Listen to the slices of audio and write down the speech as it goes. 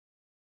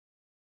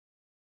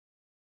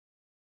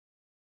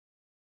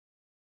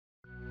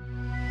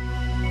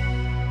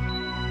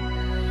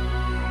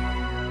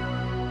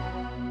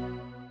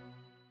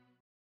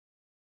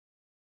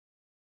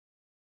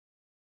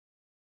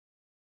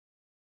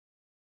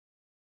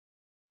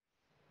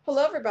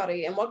Hello,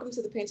 everybody, and welcome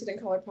to the Painted in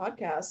Color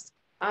podcast.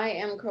 I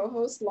am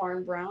co-host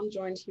Lauren Brown,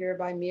 joined here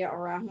by Mia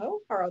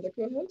Araujo, our other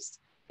co-host.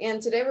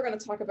 And today we're going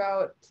to talk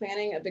about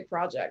planning a big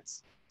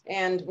project.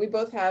 And we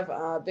both have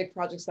big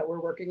projects that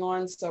we're working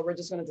on, so we're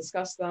just going to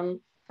discuss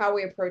them, how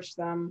we approach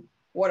them,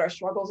 what our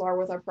struggles are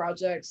with our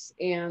projects,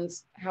 and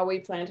how we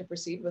plan to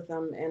proceed with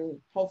them. And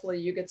hopefully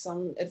you get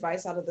some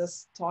advice out of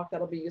this talk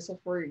that'll be useful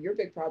for your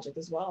big project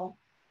as well.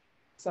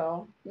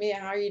 So, Mia,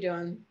 how are you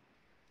doing?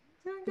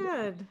 Doing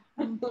good.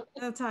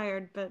 I'm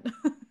tired, but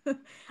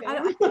I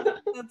Okay.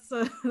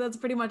 think that's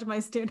pretty much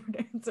my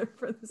standard answer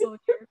for this whole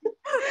year.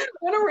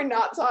 When are we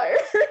not tired?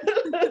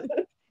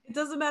 It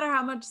doesn't matter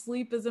how much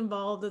sleep is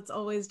involved. It's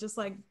always just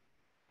like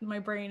my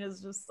brain is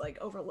just like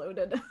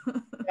overloaded.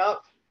 Yep.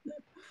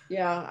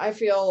 Yeah, I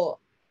feel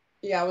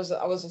I was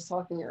just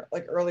talking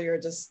like earlier,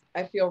 just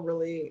I feel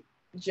really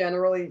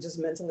generally just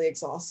mentally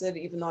exhausted,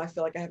 even though I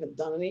feel like I haven't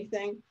done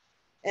anything.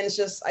 And it's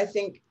just I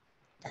think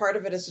part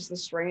of it is just the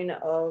strain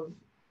of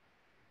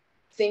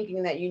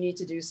thinking that you need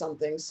to do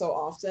something so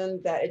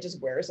often that it just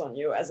wears on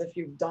you as if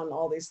you've done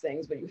all these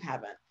things, but you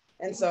haven't.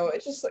 And so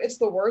it's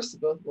the worst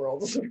of both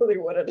worlds, is really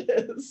what it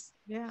is.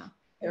 Yeah,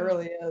 It yeah,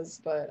 really is.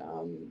 But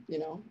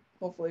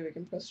hopefully we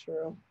can push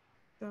through.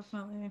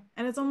 definitely.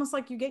 And it's almost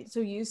like you get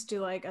so used to,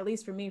 like, at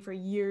least for me, for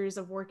years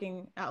of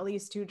working at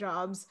least two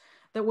jobs,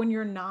 that when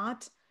you're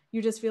not,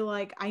 you just feel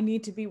like I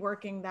need to be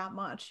working that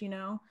much.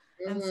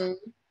 And so Hmm.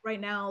 right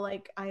now,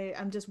 like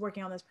I'm just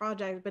working on this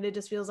project, but it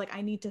just feels like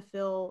I need to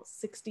fill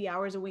 60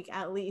 hours a week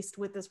at least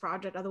with this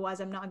project.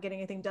 Otherwise, I'm not getting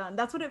anything done.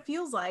 That's what it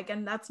feels like.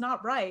 And that's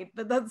not right.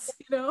 But that's.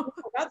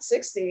 Not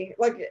 60,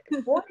 like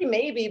 40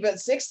 maybe, but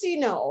 60,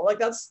 no. Like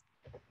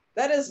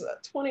that is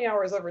 20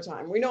 hours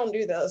overtime. We don't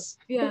do this.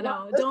 Yeah,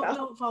 Not no, this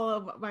don't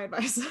follow my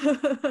advice.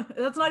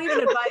 That's not even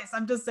advice.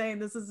 I'm just saying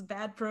this is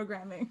bad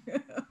programming.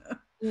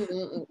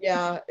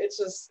 Yeah,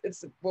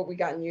 it's what we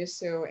gotten used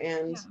to,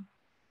 and Yeah.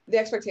 the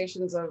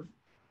expectations of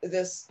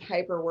this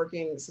hyper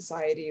working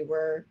society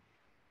where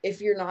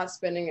if you're not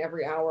spending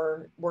every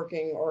hour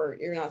working or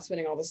you're not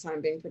spending all this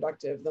time being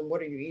productive, then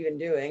what are you even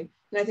doing?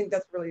 And I think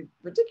that's really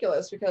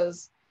ridiculous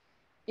because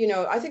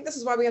I think this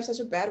is why we have such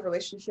a bad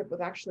relationship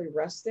with actually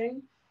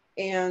resting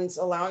and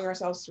allowing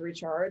ourselves to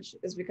recharge,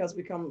 is because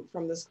we come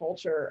from this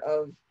culture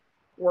of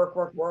work,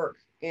 work, work.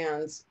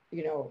 And,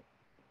 you know,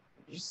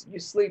 you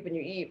sleep and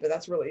you eat, but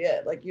that's really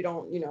it. Like you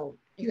don't,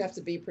 you have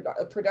to be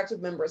a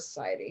productive member of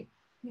society.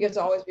 You Yeah. have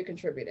to always be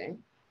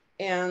contributing.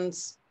 And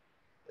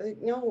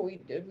no,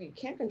 we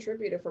can't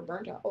contribute if we're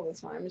burnt out all the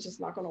time. It's just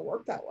not going to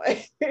work that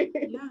way.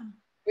 Yeah.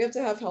 We have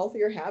to have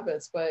healthier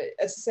habits, but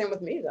it's the same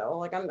with me though.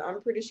 Like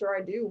I'm pretty sure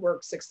I do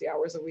work 60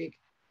 hours a week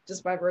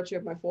just by virtue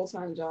of my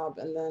full-time job,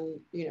 and then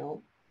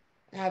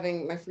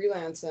having my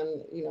freelance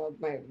and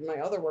my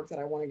other work that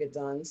I want to get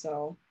done.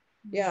 So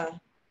yeah,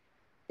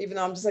 even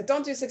though I'm just like,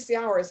 don't do 60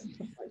 hours, I'm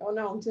like, oh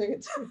no, I'm doing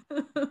it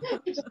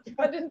too.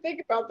 I didn't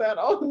think about that.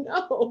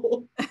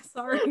 Oh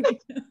Sorry.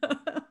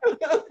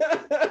 no.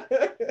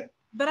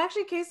 But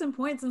actually, case in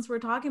point, since we're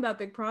talking about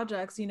big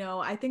projects,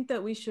 I think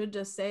that we should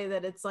just say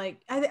that it's like,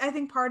 I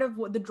think part of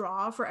what the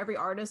draw for every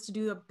artist to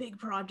do a big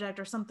project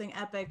or something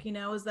epic,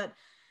 is that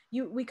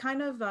we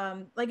kind of,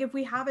 like, if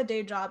we have a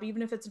day job,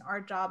 even if it's an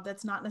art job,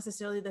 that's not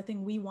necessarily the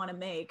thing we want to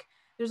make.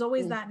 There's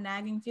always Mm, that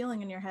nagging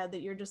feeling in your head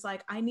that you're just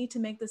like, I need to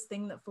make this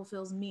thing that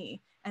fulfills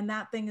me. And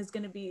that thing is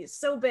going to be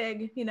so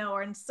big,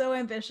 or and so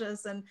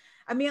ambitious. And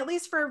I mean, at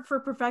least for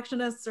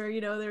perfectionists, or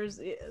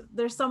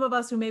there's some of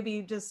us who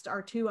maybe just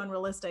are too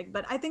unrealistic.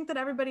 But I think that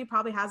everybody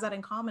probably has that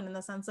in common, in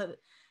the sense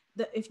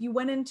that if you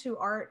went into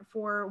art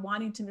for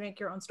wanting to make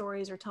your own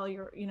stories, or tell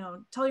your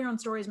own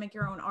stories, make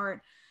your own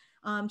art,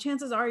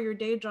 chances are your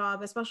day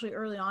job, especially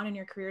early on in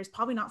your career, is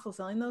probably not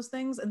fulfilling those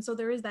things. And so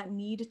there is that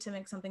need to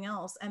make something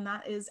else, and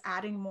that is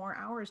adding more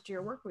hours to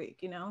your work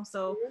week.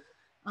 So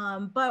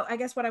but I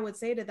guess what I would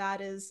say to that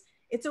is,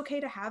 it's okay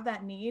to have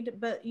that need,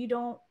 but you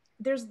don't.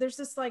 There's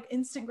this like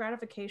instant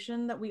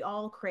gratification that we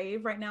all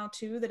crave right now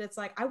too. That it's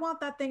like, I want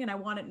that thing and I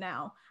want it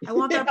now. I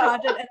want that yeah.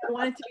 project and I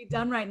want it to be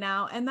done right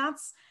now. And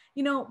that's,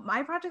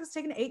 my project has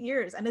taken 8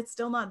 years and it's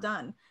still not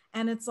done.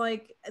 And it's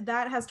like,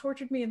 that has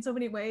tortured me in so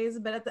many ways.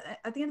 But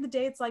at the end of the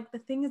day, it's like the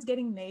thing is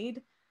getting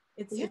made.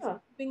 It's Yeah.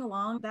 moving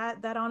along.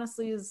 That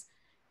honestly is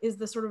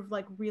the sort of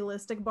like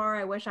realistic bar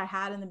I wish I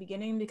had in the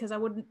beginning, because I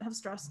wouldn't have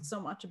stressed so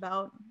much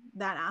about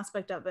that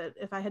aspect of it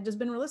if I had just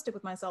been realistic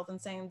with myself and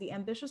saying the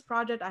ambitious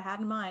project I had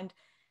in mind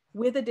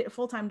with a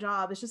full-time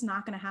job is just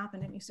not going to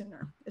happen any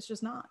sooner. It's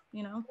just not.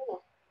 No,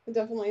 it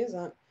definitely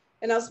isn't.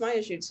 And that's my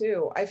issue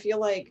too. I feel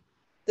like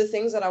the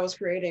things that I was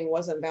creating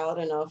wasn't valid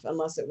enough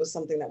unless it was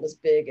something that was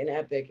big and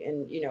epic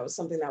and,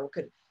 something that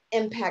could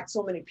impact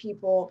so many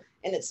people,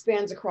 and it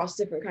spans across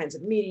different kinds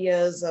of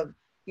medias of,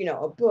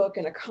 a book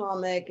and a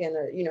comic and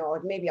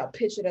like maybe I'll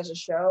pitch it as a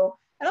show.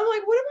 And I'm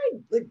like, what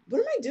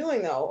am I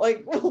doing though?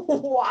 Like,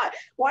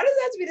 why does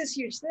it have to be this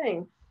huge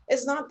thing?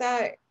 It's not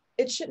that,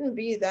 it shouldn't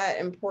be that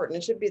important.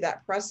 It should be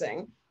that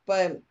pressing,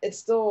 but it's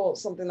still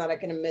something that I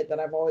can admit that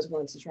I've always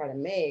wanted to try to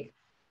make.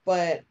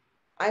 But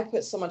I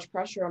put so much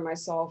pressure on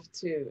myself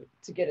to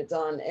get it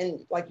done.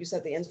 And like you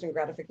said, the instant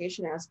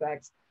gratification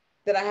aspect,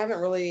 that I haven't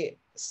really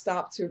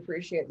stopped to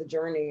appreciate the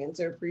journey and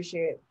to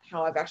appreciate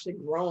how I've actually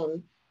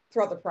grown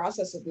throughout the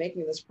process of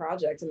making this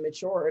project and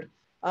matured.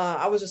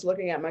 I was just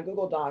looking at my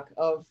Google Doc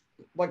of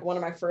like one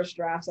of my first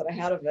drafts that I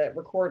had of it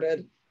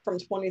recorded from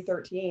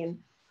 2013.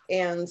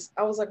 And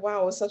I was like,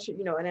 wow, it was such a,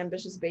 an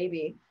ambitious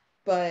baby,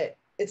 but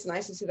it's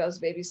nice to see those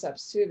baby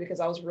steps too, because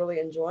I was really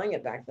enjoying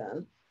it back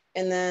then.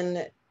 And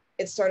then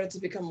it started to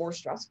become more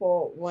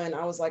stressful when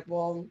I was like,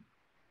 well,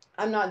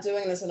 I'm not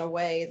doing this in a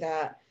way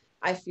that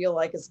I feel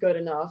like is good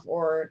enough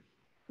or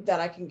that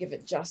I can give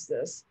it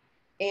justice.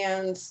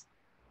 And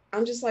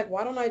I'm just like,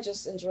 why don't I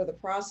just enjoy the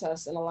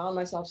process and allow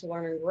myself to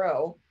learn and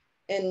grow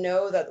and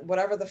know that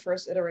whatever the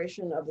first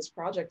iteration of this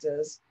project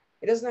is,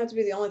 it doesn't have to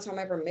be the only time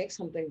I ever make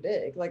something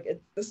big. Like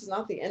this is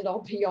not the end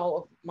all be all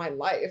of my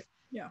life.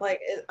 Yeah.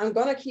 Like I'm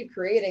going to keep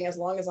creating as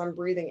long as I'm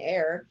breathing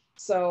air.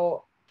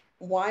 So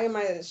why am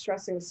I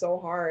stressing so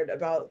hard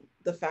about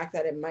the fact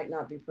that it might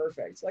not be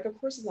perfect? Like, of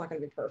course it's not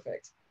going to be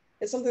perfect.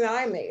 It's something that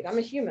I made. I'm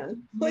a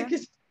human. Yeah. Like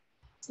it's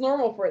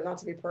normal for it not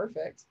to be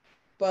perfect.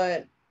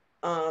 But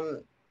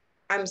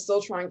I'm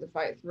still trying to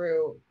fight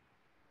through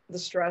the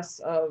stress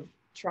of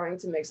trying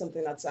to make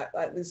something that's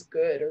at least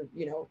good or,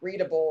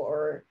 readable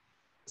or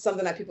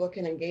something that people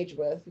can engage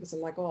with, because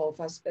I'm like, oh,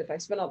 if I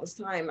spend all this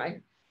time, I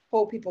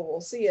hope people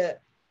will see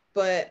it.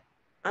 But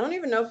I don't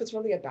even know if it's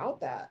really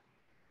about that.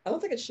 I don't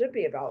think it should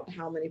be about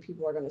how many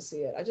people are going to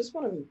see it. I just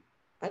want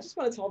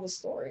to tell the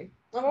story.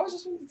 I've always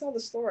just wanted to tell the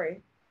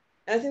story.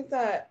 And I think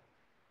that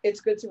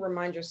it's good to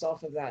remind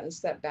yourself of that and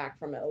step back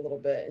from it a little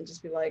bit and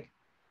just be like,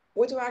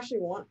 what do I actually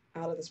want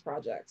out of this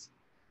project?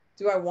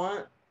 Do I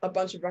want a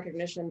bunch of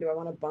recognition? Do I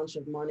want a bunch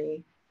of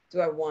money? Do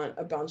I want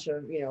a bunch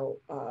of,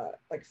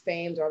 like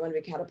fame? Do I want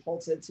to be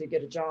catapulted to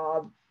get a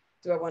job?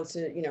 Do I want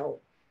to,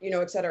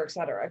 et cetera, et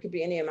cetera? It could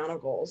be any amount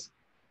of goals.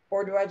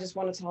 Or do I just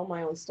want to tell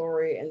my own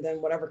story? And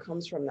then whatever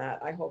comes from that,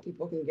 I hope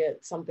people can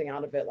get something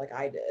out of it like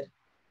I did.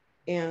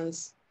 And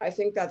I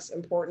think that's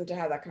important to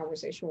have that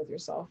conversation with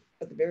yourself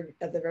at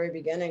the very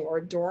beginning or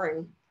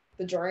during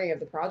the journey of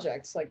the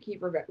project. Like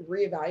keep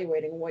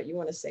reevaluating what you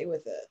want to say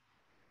with it.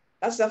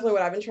 That's definitely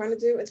what I've been trying to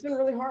do. It's been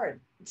really hard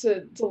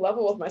to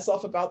level with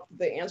myself about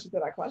the answer to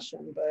that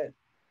question, but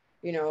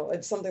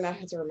it's something that I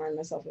have to remind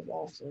myself of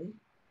often.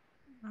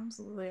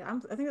 Absolutely.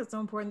 I think it's so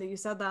important that you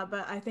said that.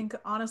 But I think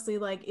honestly,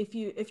 like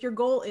if your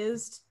goal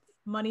is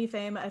money,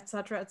 fame, et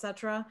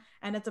cetera,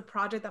 and it's a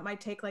project that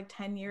might take like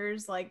 10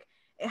 years, like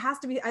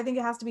I think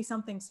it has to be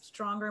something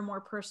stronger,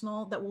 more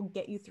personal that will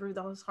get you through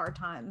those hard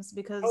times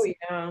Oh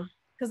yeah.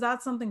 because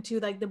that's something too,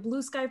 like the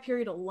blue sky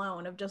period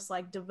alone of just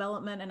like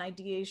development and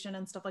ideation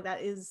and stuff like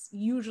that is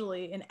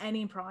usually in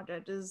any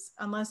project is,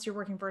 unless you're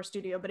working for a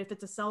studio, but if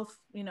it's a self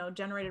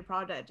generated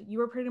project,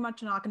 you are pretty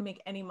much not going to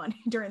make any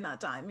money during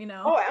that time.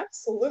 Oh,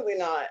 absolutely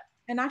not.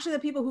 And actually the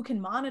people who can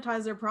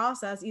monetize their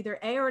process either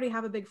A, already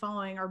have a big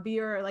following, or B,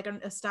 are like an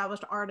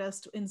established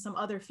artist in some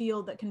other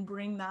field that can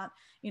bring that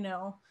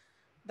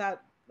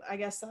that I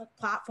guess that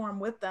platform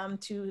with them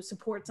to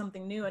support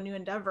something new, a new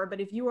endeavor. But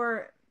if you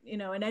are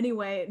in any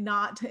way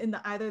not in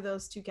either of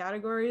those two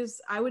categories,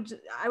 I would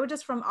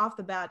just from off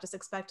the bat just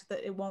expect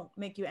that it won't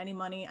make you any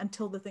money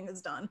until the thing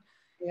is done.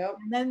 Yep.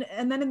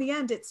 And then in the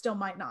end it still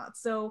might not.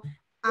 So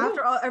Yeah.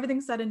 after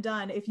everything's said and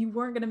done, if you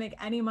weren't going to make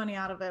any money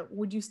out of it,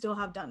 would you still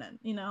have done it?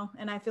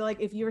 And I feel like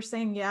if you're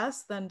saying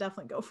yes, then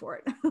definitely go for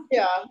it.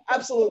 Yeah,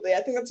 absolutely.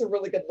 I think that's a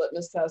really good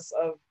litmus test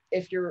of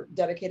if you're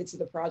dedicated to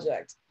the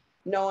project,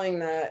 knowing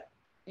that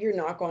you're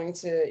not going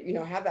to,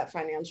 have that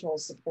financial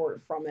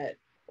support from it,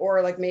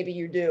 or like maybe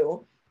you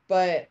do,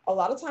 but a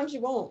lot of times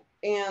you won't,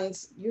 and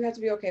you have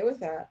to be okay with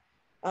that.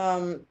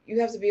 You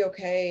have to be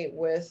okay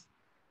with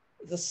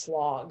the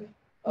slog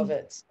of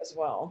it as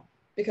well,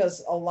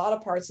 because a lot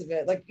of parts of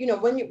it, like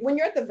when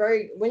you're at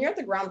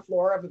the ground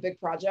floor of a big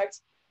project,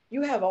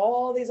 you have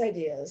all these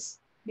ideas,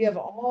 you have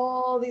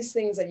all these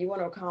things that you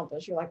want to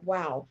accomplish. You're like,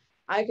 wow,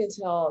 I can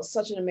tell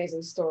such an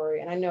amazing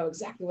story and I know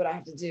exactly what I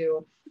have to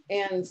do.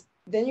 And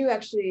then you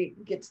actually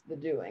get to the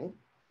doing,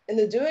 and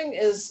the doing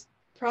is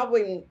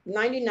probably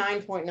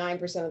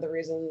 99.9% of the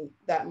reason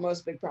that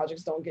most big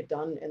projects don't get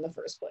done in the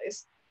first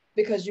place,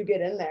 because you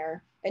get in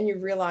there and you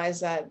realize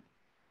that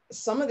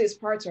some of these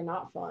parts are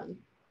not fun.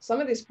 Some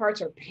of these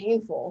parts are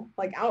painful,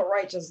 like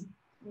outright just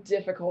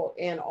difficult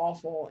and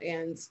awful.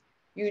 And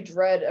you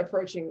dread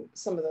approaching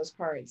some of those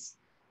parts.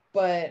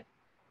 But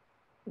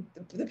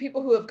the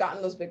people who have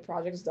gotten those big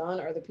projects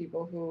done are the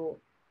people who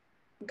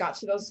got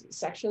to those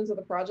sections of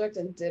the project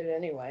and did it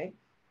anyway.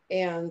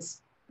 And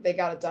they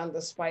got it done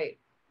despite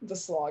the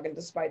slog and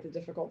despite the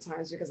difficult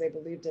times, because they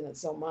believed in it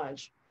so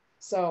much.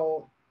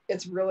 So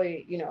it's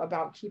really,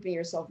 about keeping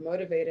yourself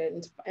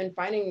motivated and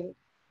finding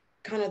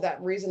kind of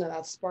that reason and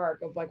that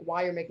spark of like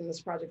why you're making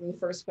this project in the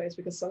first place,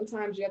 because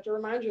sometimes you have to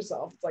remind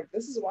yourself, it's like,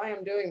 this is why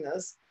I'm doing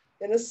this,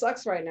 and this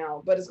sucks right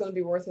now, but it's going to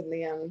be worth it in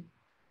the end,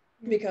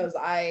 because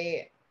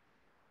I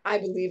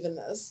believe in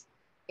this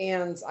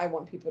and I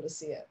want people to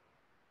see it.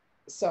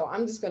 So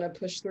I'm just going to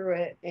push through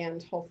it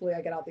and hopefully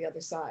I get out the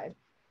other side.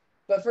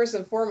 But first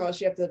and foremost,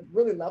 you have to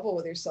really level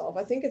with yourself.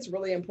 I think it's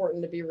really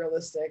important to be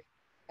realistic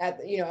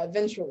at, you know,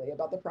 eventually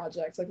about the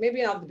project. Like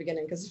maybe not at the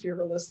beginning, because if you're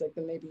realistic,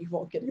 then maybe you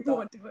won't get it done.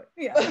 won't do it.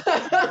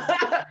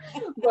 Yeah.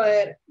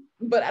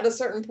 but at a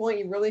certain point,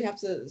 you really have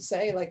to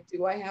say, like,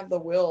 do I have the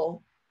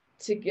will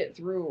to get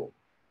through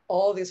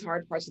all these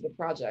hard parts of the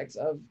project,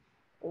 of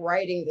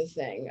writing the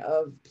thing,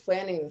 of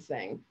planning the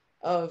thing,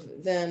 of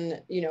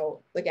then, you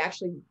know, like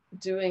actually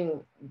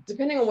doing,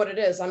 depending on what it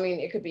is. I mean,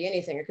 it could be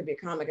anything. It could be a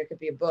comic, it could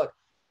be a book,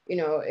 you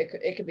know,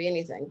 it could be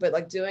anything, but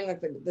like doing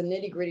like the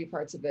nitty gritty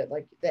parts of it,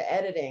 like the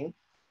editing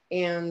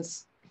and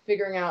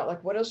figuring out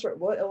like what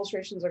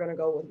illustrations are going to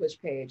go with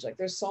which page. Like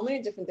there's so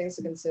many different things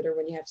to consider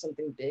when you have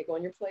something big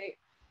on your plate,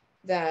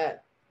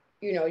 that,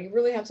 you know, you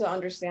really have to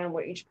understand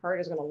what each part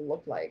is going to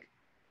look like.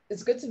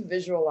 It's good to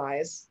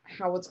visualize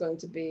how it's going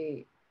to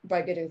be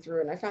by getting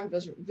through. And I found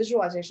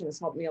visualization has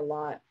helped me a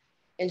lot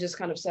in just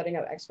kind of setting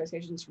up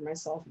expectations for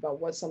myself about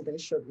what something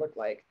should look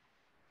like.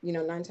 You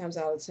know, 9 times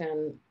out of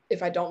 10,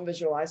 if I don't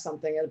visualize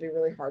something, it'll be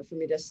really hard for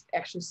me to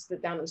actually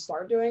sit down and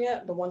start doing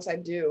it. But once I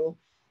do,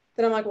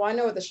 then I'm like, well, I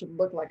know what this should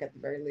look like at the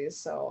very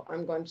least. So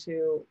I'm going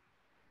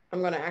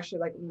to actually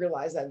like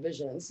realize that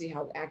vision and see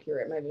how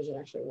accurate my vision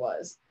actually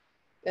was.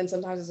 And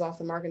sometimes it's off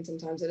the mark and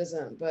sometimes it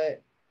isn't,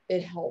 but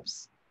it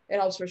helps. It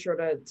helps for sure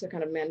to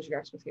kind of manage your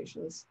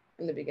expectations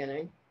in the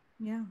beginning.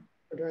 Yeah.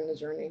 Or during the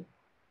journey.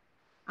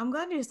 I'm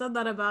glad you said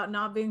that about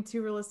not being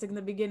too realistic in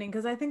the beginning,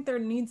 because I think there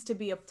needs to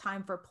be a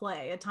time for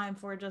play, a time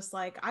for just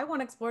like, I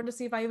want to explore to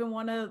see if I even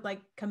want to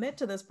like commit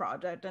to this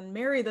project and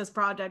marry this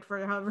project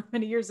for however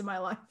many years of my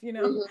life, you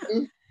know?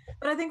 Mm-hmm.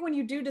 But I think when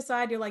you do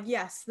decide, you're like,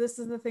 yes, this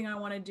is the thing I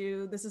want to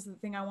do. This is the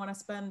thing I want to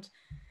spend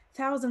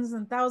thousands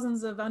and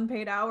thousands of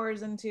unpaid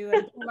hours into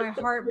and pour my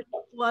heart,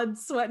 blood,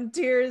 sweat, and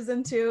tears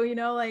into, you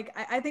know, like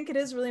I think it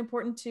is really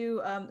important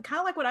to kind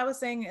of like what I was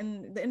saying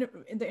in the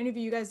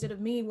interview you guys did of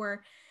me,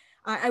 where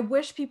I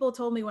wish people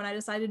told me when I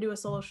decided to do a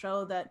solo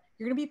show that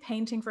you're going to be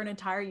painting for an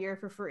entire year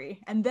for free,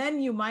 and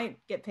then you might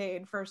get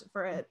paid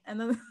for it. And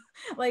then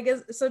like,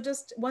 so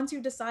just once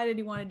you've decided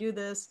you want to do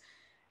this,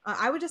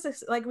 I would just,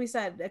 like we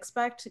said,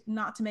 expect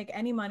not to make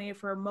any money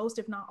for most,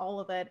 if not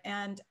all of it,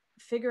 and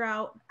figure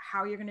out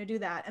how you're going to do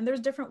that. And there's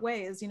different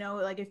ways, you know,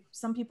 like if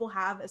some people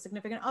have a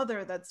significant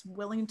other that's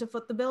willing to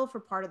foot the bill for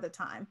part of the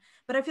time.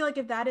 But I feel like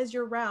if that is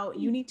your route,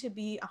 you need to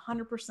be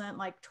 100%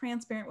 like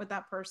transparent with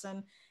that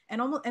person, and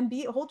almost and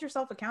hold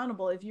yourself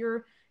accountable if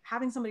you're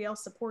having somebody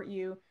else support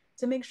you,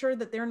 to make sure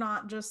that they're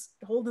not just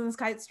holding this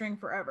kite string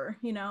forever,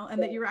 you know,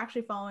 and that you're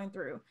actually following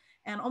through.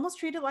 And almost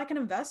treat it like an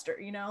investor,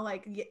 you know,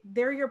 like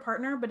they're your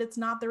partner, but it's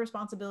not their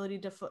responsibility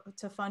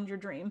to fund your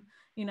dream,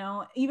 you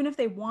know, even if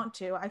they want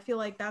to. I feel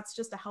like that's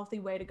just a healthy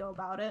way to go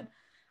about it.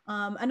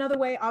 Another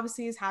way,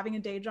 obviously, is having a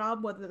day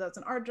job, whether that's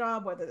an art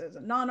job, whether there's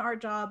a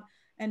non-art job.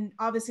 And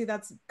obviously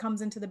that's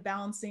comes into the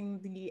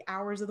balancing the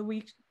hours of the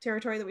week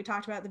territory that we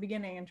talked about at the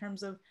beginning, in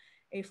terms of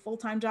a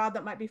full-time job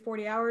that might be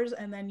 40 hours,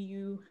 and then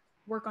you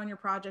work on your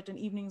project in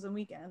evenings and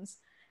weekends.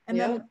 And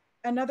then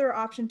another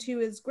option too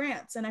is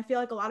grants. And I feel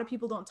like a lot of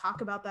people don't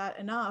talk about that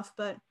enough,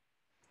 but,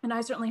 and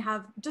I certainly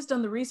have just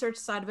done the research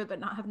side of it, but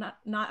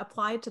not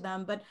applied to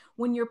them. But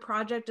when your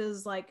project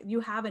is like,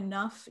 you have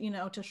enough, you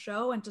know, to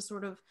show, and to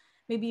sort of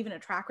maybe even a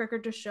track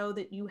record to show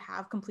that you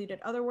have completed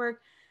other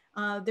work,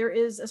 there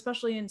is,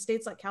 especially in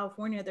states like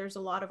California, there's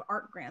a lot of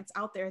art grants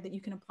out there that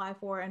you can apply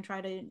for and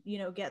try to, you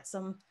know, get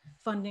some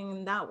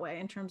funding that way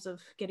in terms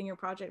of getting your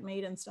project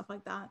made and stuff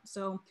like that.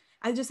 So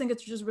I just think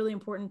it's just really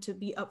important to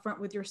be upfront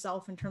with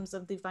yourself in terms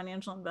of the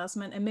financial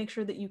investment, and make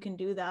sure that you can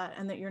do that,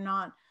 and that you're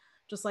not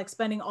just like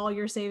spending all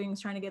your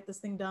savings trying to get this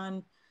thing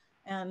done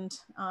and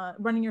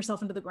running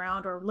yourself into the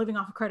ground or living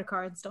off of credit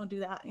cards. Don't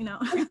do that, you know.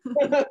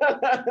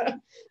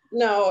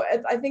 No,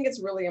 I think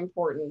it's really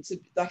important to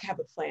like have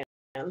a plan.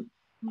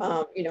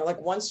 You know,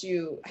 like once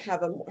you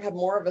have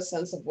more of a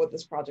sense of what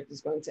this project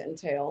is going to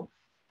entail,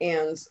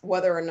 and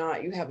whether or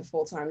not you have a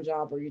full-time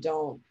job or you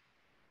don't,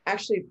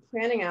 actually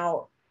planning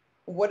out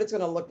what it's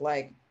going to look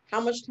like.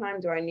 How much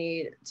time do I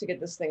need to get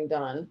this thing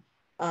done?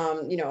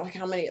 You know,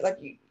 how many, like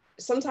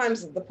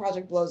sometimes the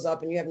project blows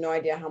up and you have no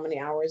idea how many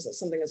hours that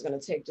something is going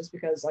to take, just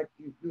because like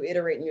you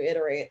iterate and you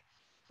iterate.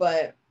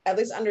 But at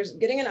least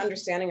getting an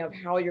understanding of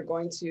how you're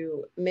going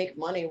to make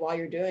money while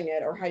you're doing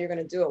it, or how you're going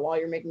to do it while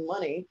you're making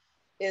money,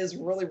 is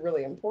really,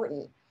 really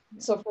important.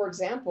 So for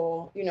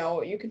example, you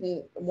know,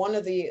 one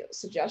of the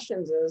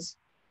suggestions is,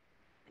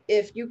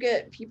 if you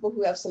get people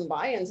who have some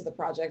buy-in to the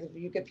project, if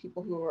you get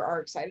people who are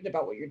excited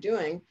about what you're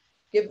doing,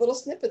 give little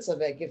snippets of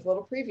it, give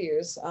little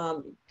previews,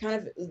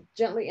 kind of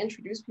gently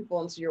introduce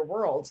people into your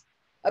world.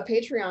 A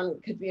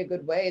Patreon could be a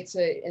good way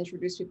to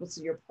introduce people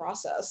to your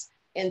process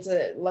and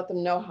to let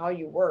them know how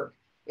you work,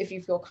 if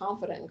you feel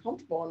confident and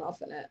comfortable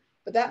enough in it.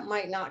 But that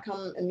might not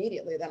come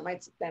immediately. That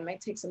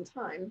might take some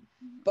time.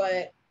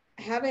 But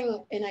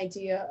having an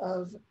idea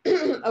of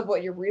of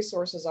what your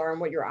resources are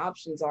and what your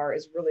options are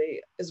is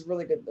really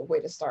good way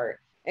to start.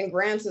 And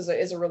grants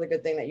is a really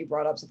good thing that you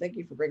brought up. So thank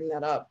you for bringing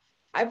that up.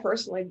 I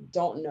personally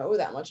don't know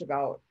that much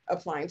about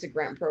applying to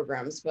grant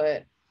programs,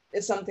 but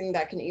is something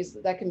that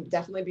that can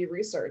definitely be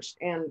researched.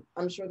 And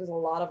I'm sure there's a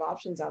lot of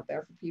options out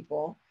there for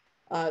people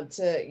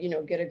to, you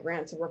know, get a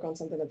grant to work on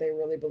something that they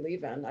really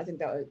believe in. I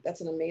think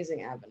that's an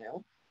amazing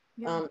avenue.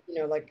 Yeah.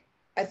 You know, like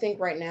I think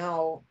right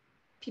now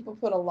people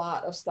put a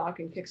lot of stock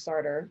in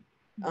Kickstarter,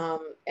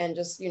 and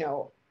just, you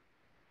know,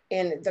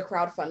 in the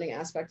crowdfunding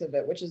aspect of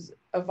it, which is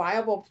a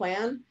viable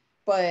plan.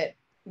 But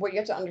what you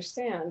have to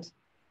understand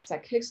is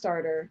that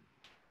Kickstarter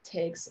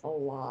takes a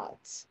lot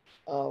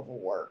of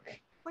work.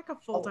 Like a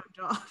full-time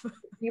job.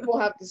 People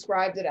have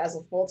described it as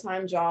a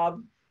full-time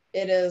job.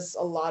 It is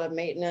a lot of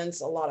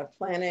maintenance, a lot of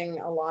planning,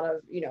 a lot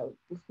of, you know,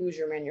 who's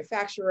your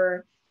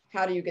manufacturer?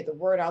 How do you get the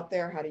word out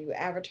there? How do you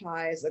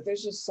advertise? Like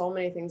there's just so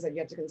many things that you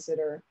have to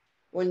consider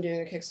when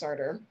doing a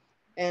Kickstarter.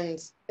 And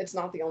it's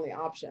not the only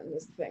option,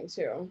 is the thing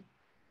too.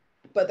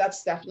 But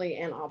that's definitely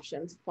an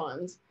option to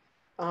fund.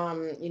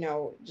 You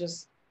know,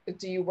 just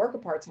do you work a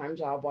part-time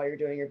job while you're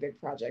doing your big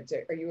project?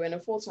 Are you in a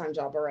full-time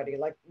job already?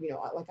 Like, you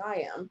know, like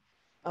I am.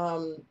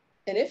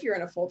 And if you're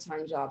in a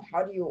full-time job,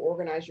 how do you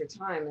organize your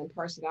time and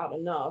parse it out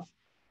enough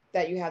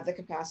that you have the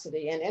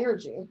capacity and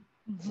energy?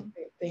 Mm-hmm.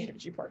 The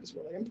energy part is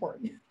really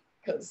important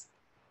because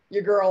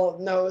your girl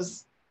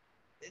knows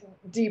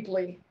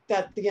deeply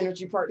that the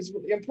energy part is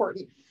really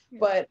important. Yeah.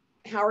 But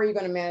how are you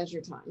going to manage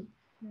your time?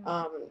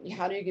 Yeah.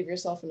 How do you give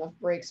yourself enough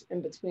breaks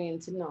in between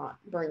to not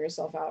burn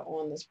yourself out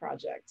on this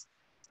project?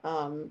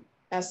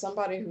 As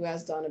somebody who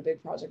has done a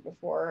big project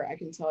before, I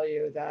can tell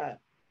you that,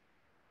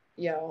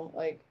 you know,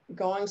 like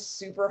going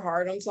super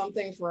hard on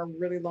something for a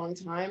really long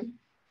time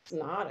is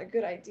not a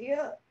good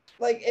idea.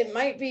 Like it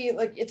might be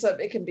like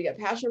it can be a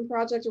passion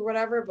project or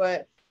whatever,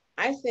 but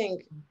I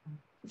think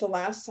the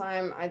last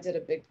time I did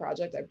a big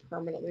project, I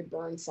permanently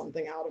burned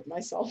something out of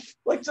myself.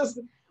 Like just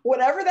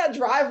whatever that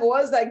drive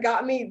was that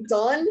got me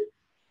done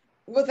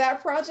with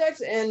that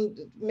project. And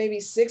maybe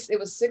it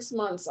was 6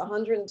 months,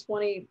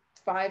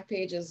 125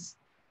 pages,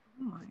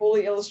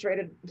 fully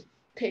illustrated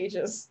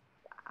pages.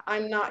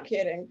 I'm not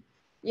kidding.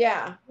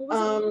 Yeah.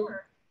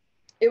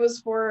 It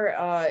was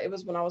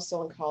when I was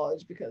still in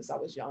college because I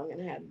was young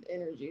and had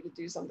energy to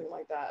do something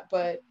like that.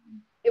 But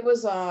it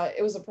was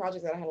a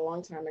project that I had a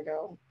long time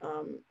ago,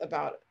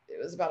 about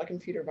a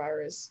computer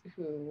virus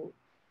who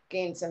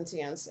gained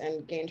sentience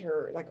and gained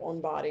her like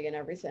own body and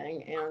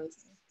everything, and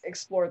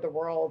explored the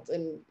world,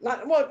 and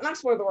not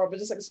explored the world, but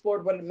just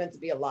explored what it meant to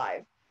be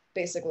alive,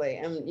 basically.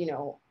 And, you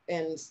know,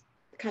 and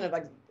kind of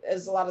like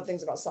as a lot of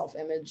things about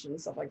self-image and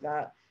stuff like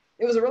that.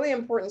 It was a really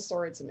important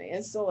story to me.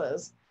 It still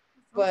is.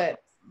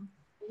 But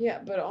yeah,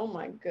 but oh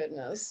my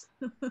goodness.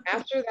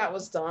 After that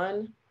was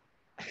done,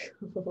 I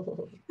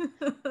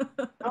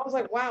was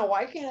like, wow,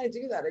 why can't I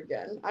do that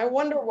again? I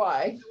wonder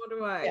why.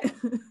 Yeah,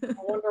 I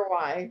wonder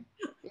why.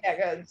 Yeah,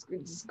 it's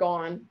just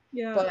gone.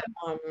 Yeah. But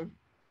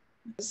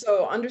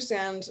so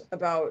understand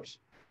about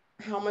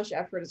how much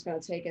effort it's going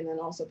to take, and then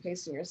also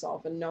pacing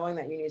yourself and knowing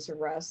that you need to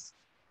rest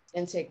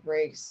and take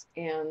breaks,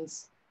 and,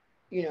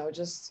 you know,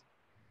 just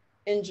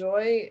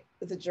enjoy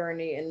the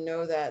journey and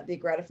know that the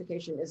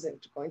gratification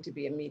isn't going to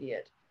be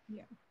immediate.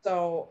 Yeah.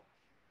 So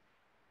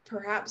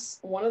perhaps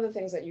one of the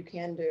things that you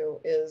can do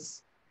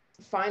is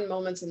find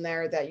moments in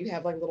there that you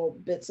have like little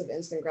bits of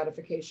instant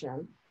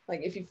gratification.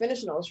 Like if you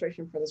finish an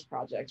illustration for this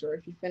project, or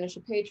if you finish a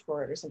page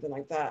for it or something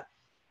like that,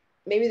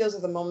 maybe those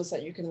are the moments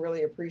that you can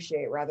really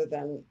appreciate, rather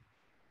than,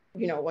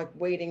 you know, like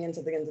waiting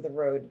into the end of the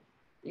road,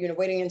 you know,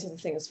 waiting until the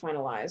thing is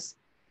finalized.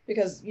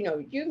 Because, you know,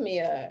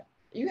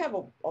 you have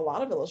a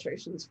lot of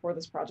illustrations for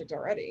this project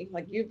already.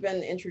 Like you've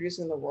been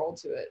introducing the world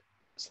to it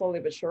slowly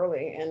but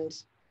surely. And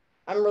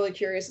I'm really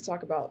curious to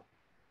talk about,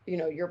 you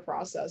know, your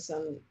process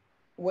and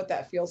what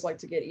that feels like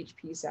to get each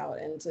piece out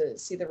and to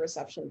see the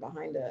reception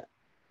behind it.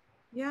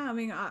 Yeah, I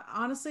mean,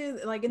 honestly,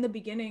 like in the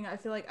beginning, I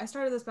feel like I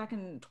started this back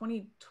in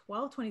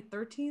 2012,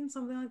 2013,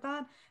 something like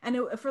that. And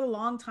for a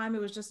long time,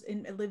 it was just,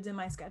 it lived in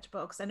my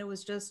sketchbooks, and it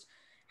was just,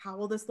 how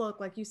will this look?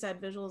 Like you said,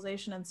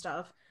 visualization and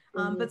stuff.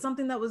 But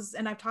something that was,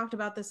 and I've talked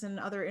about this in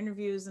other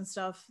interviews and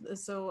stuff,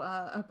 so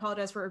I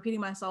apologize for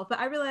repeating myself, but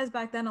I realized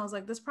back then, I was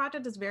like, this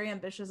project is very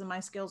ambitious and my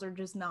skills are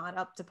just not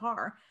up to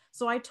par.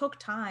 So I took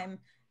time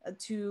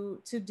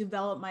to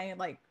develop my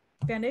like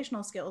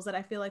foundational skills, that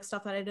I feel like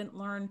stuff that I didn't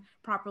learn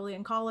properly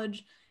in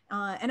college.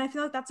 And I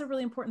feel like that's a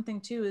really important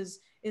thing too,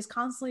 is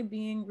constantly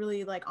being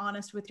really like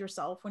honest with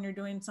yourself when you're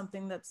doing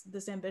something that's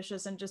this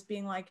ambitious, and just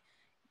being like,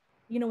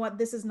 you know what,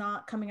 this is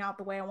not coming out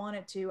the way I want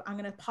it to. I'm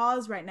going to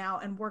pause right now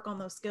and work on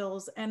those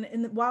skills.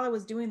 And while I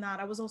was doing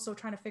that, I was also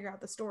trying to figure out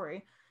the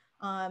story,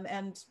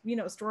 and, you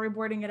know,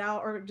 storyboarding it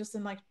out, or just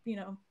in like, you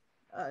know,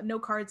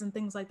 note cards and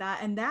things like that.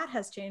 And that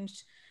has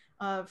changed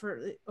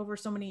for over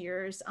so many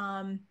years.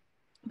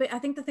 But I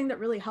think the thing that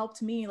really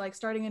helped me, like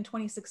starting in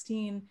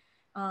 2016,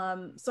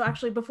 so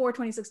actually before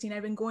 2016,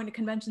 I've been going to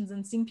conventions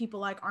and seeing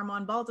people like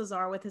Armand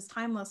Baltazar with his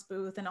Timeless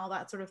booth and all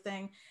that sort of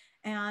thing.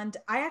 And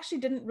I actually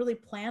didn't really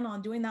plan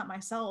on doing that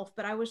myself,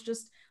 but I was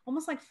just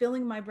almost like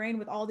filling my brain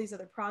with all these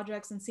other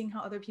projects and seeing how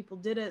other people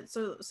did it.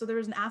 So there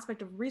was an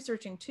aspect of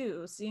researching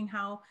too, seeing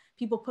how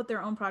people put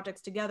their own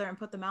projects together and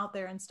put them out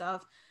there and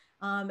stuff.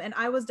 And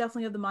I was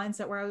definitely of the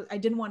mindset where I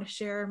didn't want to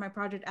share my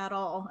project at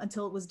all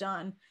until it was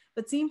done.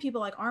 But seeing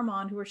people like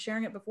Armand who were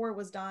sharing it before it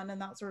was done and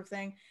that sort of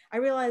thing, I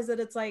realized that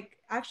it's like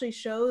actually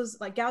shows,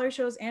 like gallery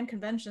shows and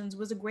conventions,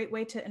 was a great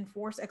way to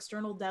enforce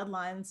external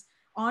deadlines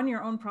on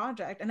your own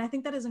project. And I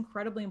think that is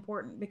incredibly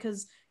important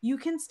because you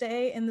can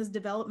stay in this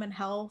development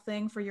hell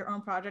thing for your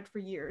own project for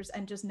years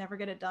and just never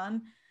get it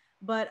done.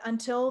 But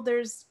until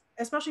there's,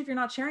 especially if you're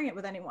not sharing it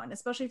with anyone,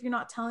 especially if you're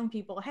not telling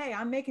people, hey,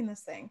 I'm making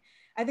this thing,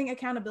 I think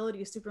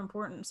accountability is super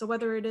important. So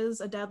whether it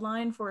is a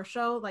deadline for a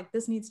show, like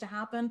this needs to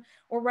happen,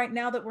 or right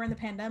now that we're in the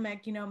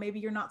pandemic, you know, maybe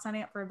you're not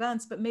signing up for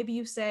events, but maybe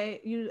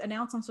you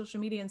announce on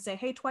social media and say,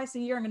 hey, twice a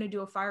year, I'm going to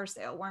do a fire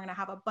sale where I'm going to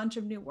have a bunch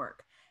of new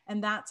work.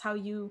 And that's how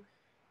you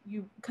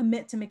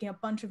commit to making a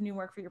bunch of new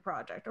work for your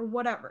project or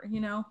whatever, you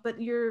know,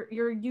 but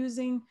you're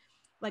using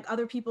like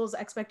other people's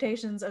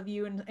expectations of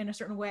you in a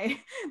certain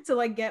way to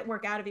like get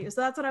work out of you.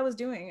 So that's what I was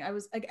doing. I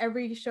was like,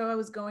 every show I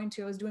was going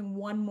to, I was doing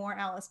one more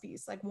Alice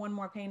piece, like one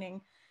more painting.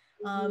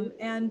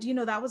 And you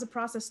know, that was a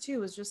process too.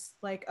 It was just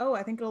like, oh,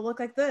 I think it'll look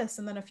like this.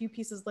 And then a few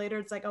pieces later,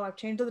 it's like, oh, I've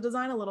changed the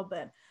design a little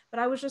bit. But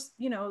I was just,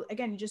 you know,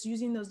 again, just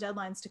using those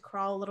deadlines to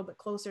crawl a little bit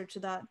closer to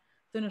that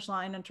finish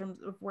line in terms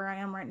of where I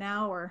am right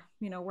now, or,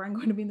 you know, where I'm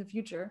going to be in the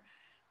future.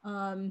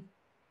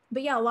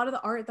 But yeah, a lot of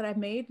the art that I've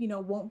made, you know,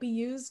 won't be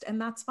used, and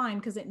that's fine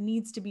because it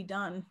needs to be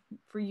done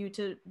for you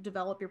to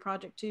develop your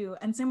project too.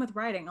 And same with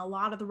writing. A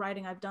lot of the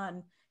writing I've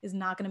done is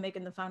not going to make it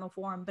in the final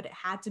form, but it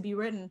had to be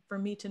written for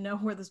me to know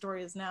where the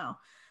story is now.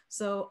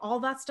 So all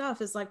that stuff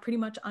is like pretty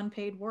much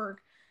unpaid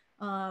work.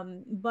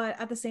 But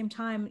at the same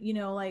time, you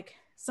know, like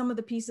some of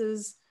the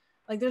pieces,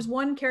 like there's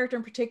one character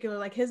in particular,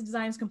 like his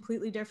design is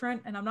completely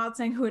different, and I'm not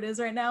saying who it is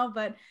right now,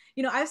 but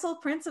you know, I've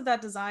sold prints of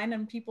that design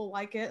and people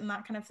like it and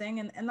that kind of thing,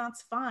 and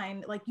that's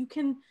fine. Like you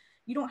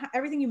don't have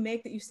everything you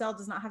make that you sell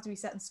does not have to be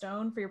set in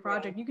stone for your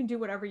project. You can do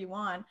whatever you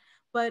want,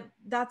 but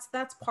that's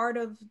part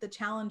of the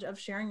challenge of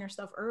sharing your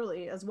stuff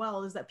early as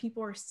well, is that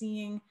people are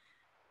seeing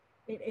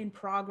it in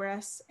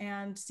progress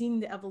and seeing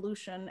the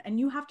evolution, and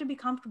you have to be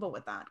comfortable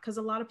with that because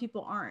a lot of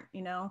people aren't,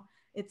 you know.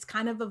 It's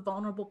kind of a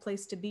vulnerable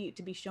place to be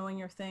showing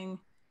your thing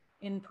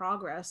in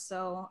progress.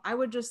 So I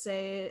would just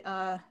say,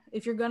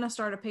 if you're going to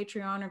start a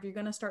Patreon, or if you're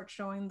going to start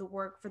showing the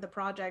work for the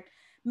project,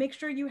 make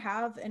sure you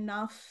have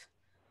enough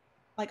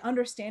like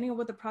understanding of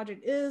what the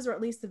project is, or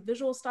at least the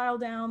visual style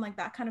down, like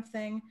that kind of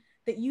thing,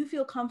 that you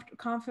feel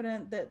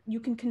confident that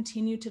you can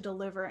continue to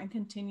deliver and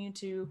continue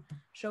to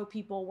show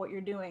people what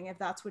you're doing, if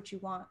that's what you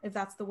want, if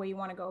that's the way you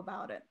want to go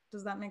about it.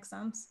 Does that make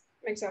sense?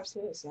 Makes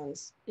absolute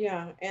sense.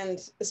 Yeah. And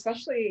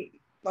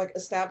especially like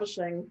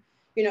establishing,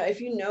 you know,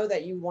 if you know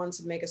that you want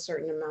to make a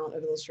certain amount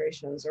of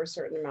illustrations or a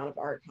certain amount of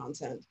art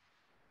content,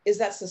 is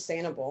that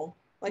sustainable?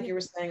 Like you were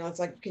saying, it's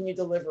like, can you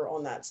deliver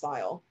on that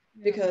style?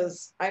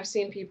 Because I've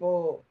seen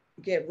people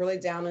get really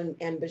down and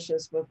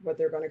ambitious with what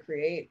they're going to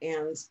create,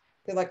 and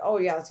they're like, oh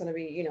yeah, it's going to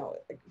be, you know,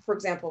 for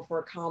example, for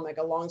a comic,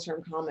 a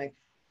long-term comic,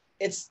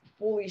 it's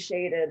fully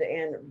shaded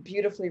and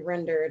beautifully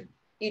rendered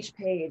each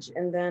page,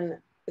 and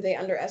then they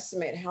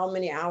underestimate how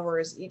many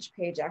hours each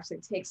page actually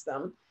takes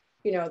them.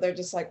 You know, they're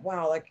just like,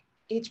 wow, like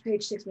each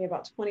page takes me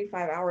about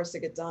 25 hours to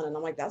get done, and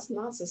I'm like, that's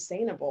not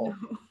sustainable.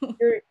 No.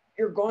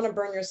 You're going to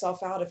burn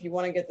yourself out if you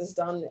want to get this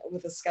done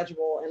with a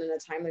schedule and in a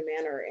timely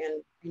manner,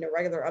 and you know,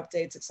 regular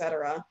updates,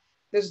 etc.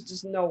 There's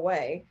just no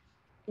way.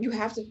 You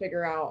have to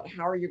figure out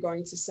how are you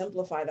going to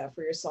simplify that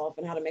for yourself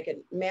and how to make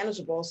it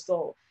manageable,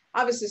 still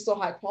obviously still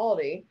high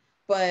quality.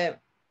 But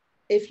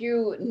if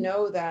you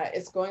know that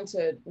it's going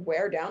to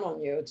wear down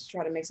on you to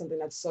try to make something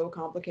that's so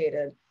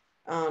complicated,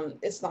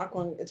 it's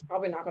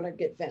probably not going to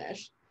get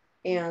finished.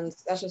 And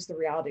that's just the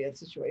reality of the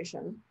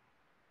situation.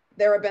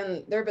 There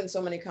have been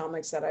so many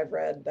comics that I've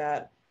read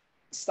that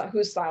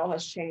whose style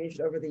has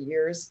changed over the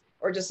years,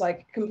 or just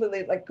like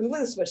completely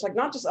switched, like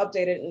not just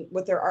updated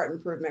with their art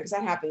improvement, because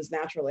that happens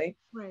naturally,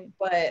 right?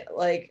 But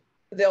like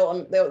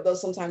they'll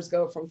sometimes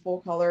go from full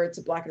color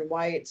to black and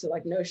white to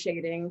like no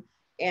shading,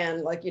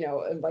 and like, you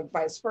know, and like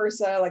vice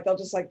versa. Like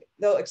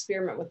they'll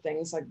experiment with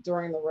things like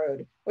during the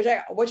road,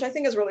 which I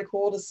think is really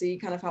cool to see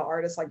kind of how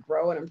artists like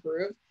grow and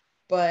improve.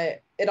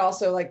 But it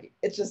also, like,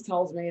 it just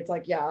tells me, it's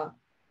like, yeah,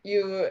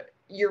 you're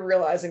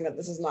realizing that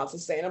this is not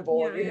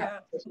sustainable, and you have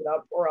to switch it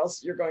up, or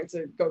else you're going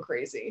to go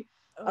crazy,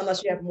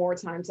 unless you have more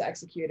time to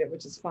execute it,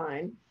 which is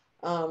fine.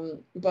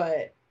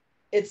 But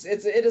it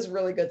is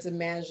really good to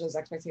manage those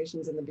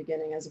expectations in the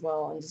beginning as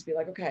well, and just be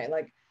like, okay,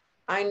 like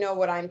I know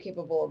what I'm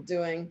capable of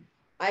doing.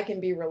 I can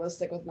be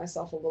realistic with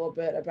myself a little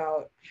bit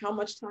about how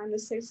much time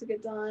this takes to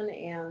get done,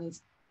 and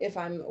if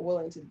I'm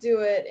willing to do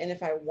it, and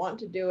if I want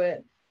to do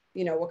it,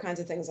 you know, what kinds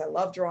of things I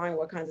love drawing,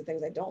 what kinds of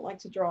things I don't like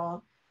to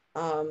draw.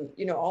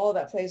 You know, all of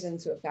that plays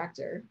into a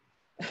factor.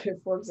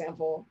 For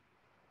example,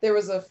 there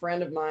was a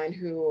friend of mine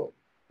who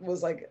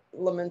was like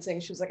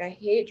lamenting. She was like, I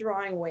hate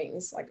drawing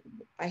wings. Like,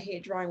 I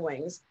hate drawing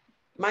wings.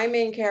 My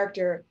main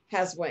character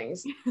has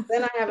wings.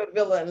 Then I have a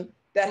villain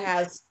that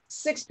has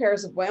 6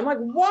 pairs of wings. I'm like,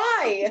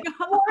 why?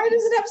 Why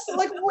does it have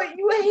like, what,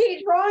 you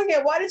hate drawing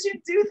it? Why did you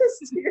do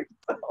this to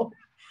yourself?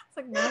 It's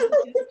like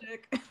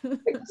masochistic.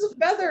 Like, those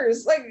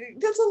feathers, like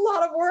that's a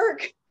lot of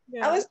work.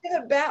 Yeah. At least give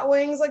it bat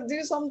wings, like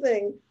do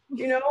something,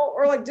 you know,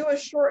 or like do a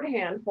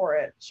shorthand for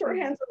it.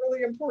 Shorthands are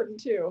really important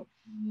too.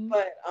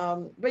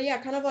 Mm-hmm. But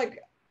yeah, kind of like,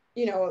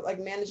 you know, like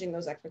managing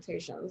those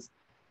expectations.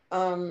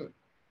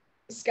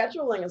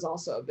 Scheduling is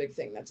also a big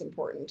thing that's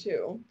important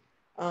too.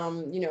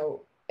 You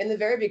know, in the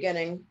very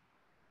beginning,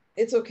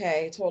 it's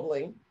okay,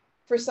 totally,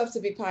 for stuff to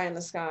be pie in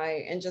the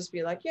sky and just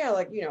be like, yeah,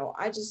 like, you know,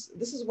 this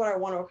is what I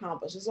want to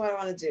accomplish. This is what I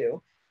want to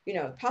do. You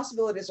know,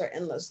 possibilities are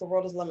endless. The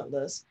world is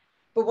limitless.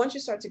 But once you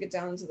start to get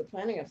down into the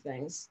planning of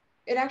things,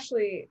 it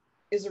actually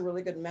is a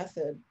really good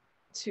method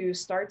to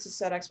start to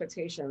set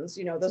expectations,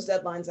 you know, those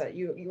deadlines that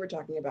you were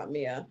talking about,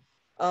 Mia,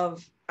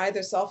 of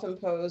either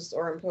self-imposed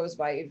or imposed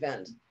by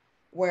event,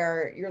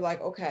 where you're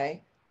like,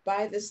 okay,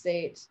 by this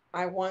date,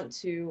 I want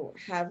to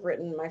have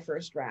written my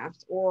first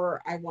draft,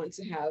 or I want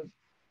to have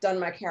done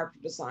my character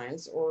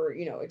designs, or,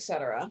 you know,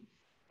 etc.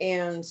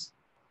 And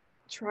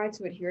try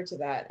to adhere to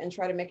that and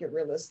try to make it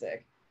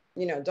realistic.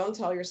 You know, don't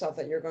tell yourself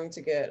that you're going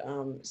to get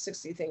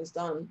 60 things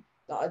done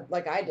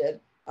like I did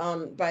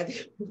by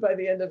the by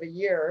the end of a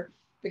year,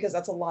 because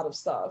that's a lot of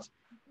stuff.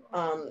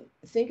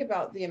 Think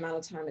about the amount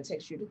of time it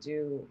takes you to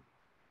do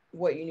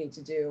what you need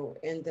to do,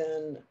 and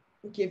then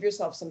give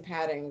yourself some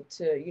padding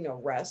to, you know,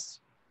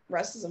 rest.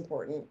 Rest is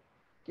important.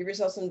 Give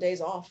yourself some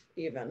days off,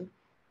 even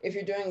if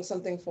you're doing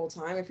something full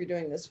time. If you're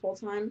doing this full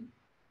time,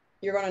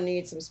 you're going to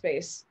need some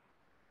space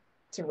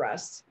to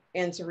rest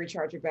and to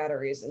recharge your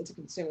batteries and to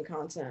consume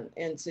content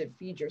and to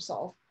feed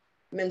yourself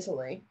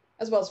mentally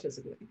as well as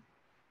physically.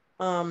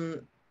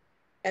 Um,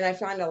 and I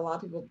find a lot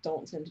of people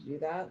don't tend to do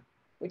that.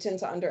 We tend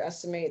to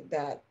underestimate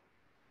that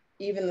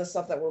even the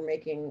stuff that we're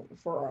making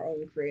for our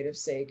own creative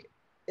sake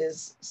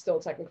is still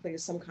technically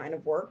some kind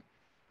of work,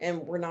 and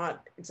we're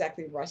not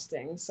exactly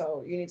resting.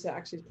 So you need to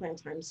actually plan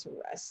times to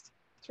rest.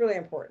 It's really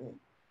important.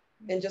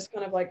 And just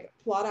kind of like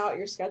plot out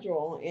your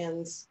schedule,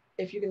 and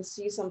if you can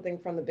see something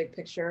from the big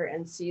picture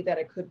and see that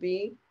it could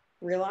be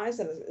realized,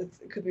 that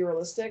it could be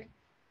realistic,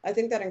 I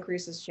think that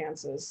increases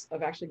chances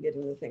of actually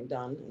getting the thing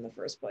done in the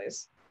first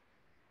place.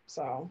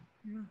 So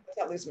Yeah. that's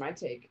at least my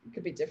take. It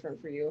could be different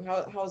for you.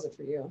 How is it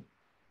for you?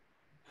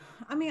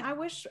 I mean, I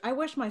wish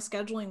my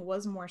scheduling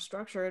was more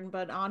structured,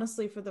 but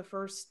honestly, for the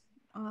first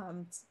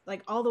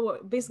like all the way,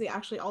 basically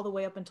actually all the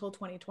way up until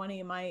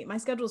 2020, my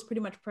schedule is pretty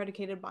much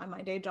predicated by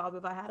my day job.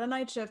 If I had a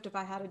night shift, if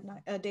I had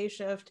a day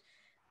shift,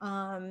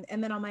 and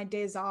then on my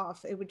days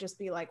off, it would just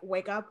be like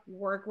wake up,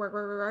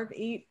 work,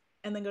 eat,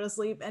 and then go to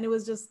sleep. And it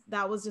was just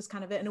that was just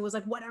kind of it. And it was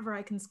like whatever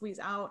I can squeeze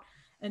out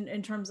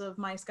in terms of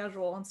my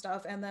schedule and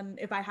stuff. And then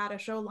if I had a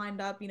show lined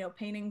up, you know,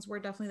 paintings were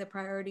definitely the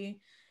priority.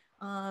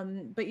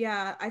 But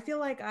yeah, I feel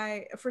like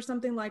for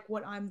something like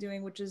what I'm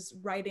doing, which is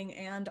writing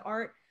and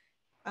art,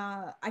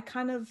 I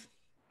kind of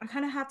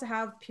have to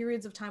have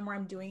periods of time where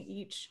I'm doing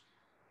each.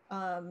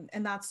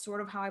 And that's sort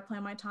of how I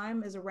plan my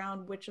time, is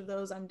around which of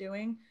those I'm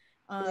doing.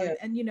 Yeah,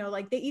 And you know,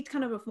 like they each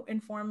kind of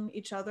inform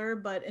each other,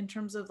 but in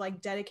terms of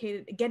like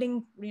dedicated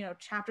getting, you know,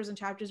 chapters and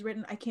chapters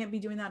written, I can't be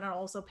doing that and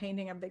also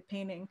painting a big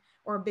painting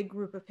or a big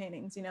group of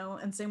paintings, you know.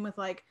 And same with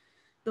like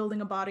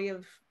building a body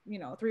of, you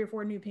know, 3 or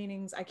 4 new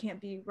paintings, I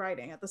can't be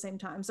writing at the same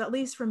time. So at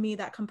least for me,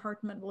 that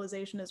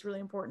compartmentalization is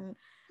really important.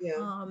 yeah,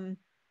 um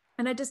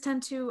and I just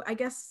tend to, I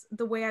guess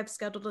the way I've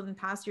scheduled it in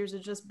past years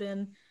has just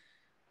been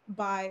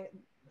by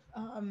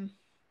um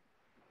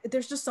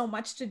there's just so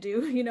much to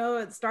do. You know,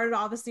 it started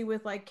obviously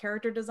with like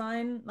character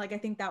design. Like I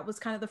think that was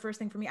kind of the first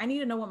thing for me. I need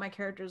to know what my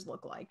characters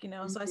look like, you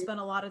know. So I mm-hmm. spent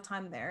a lot of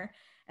time there,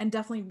 and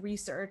definitely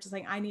research. It's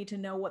like I need to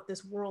know what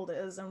this world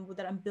is, and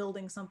that I'm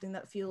building something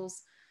that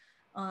feels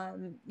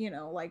you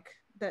know, like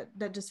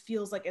that just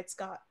feels like it's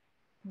got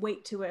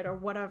weight to it or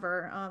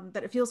whatever,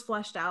 that it feels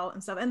fleshed out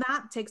and stuff. And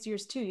that takes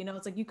years too, you know.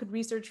 It's like you could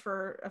research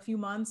for a few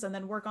months and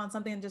then work on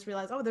something and just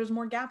realize, oh, there's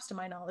more gaps to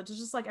my knowledge. It's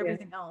just like Yeah,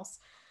 everything else.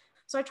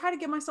 So I try to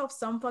give myself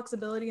some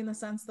flexibility, in the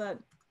sense that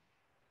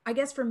I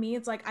guess for me,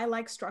 it's like I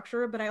like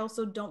structure, but I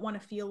also don't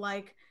want to feel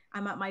like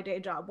I'm at my day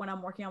job when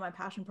I'm working on my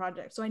passion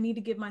project. So I need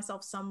to give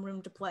myself some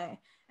room to play.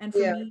 And for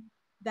yeah, me,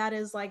 that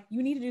is like,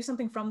 you need to do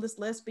something from this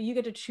list, but you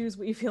get to choose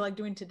what you feel like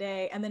doing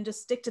today and then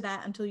just stick to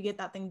that until you get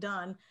that thing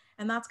done.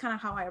 And that's kind of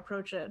how I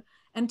approach it.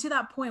 And to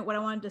that point, what I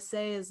wanted to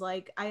say is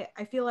like, I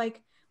feel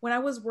like when I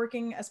was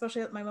working,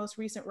 especially at my most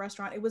recent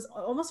restaurant, it was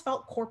almost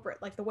felt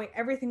corporate, like the way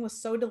everything was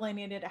so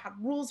delineated. It had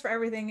rules for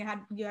everything.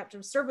 You had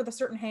to serve with a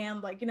certain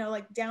hand, like, you know,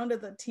 like down to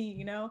the T,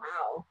 you know.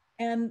 wow,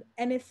 And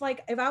if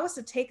I was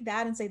to take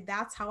that and say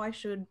that's how I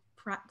should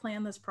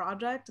plan this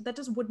project, that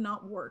just would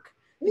not work,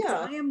 because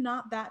yeah, I am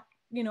not that,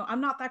 you know,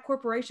 I'm not that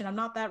corporation, I'm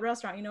not that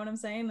restaurant, you know what I'm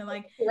saying? And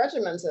like,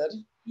 regimented.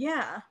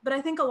 yeah, but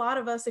I think a lot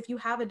of us, if you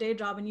have a day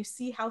job and you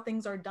see how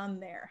things are done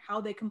there,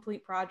 how they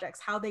complete projects,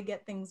 how they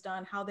get things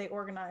done, how they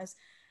organize,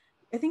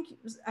 I think,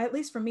 at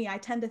least for me, I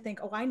tend to think,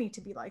 oh, I need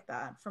to be like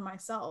that for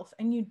myself.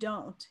 And you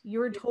don't.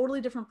 You're a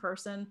totally different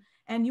person,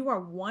 and you are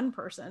one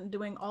person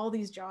doing all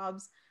these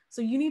jobs.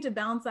 So you need to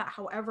balance that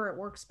however it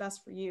works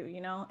best for you,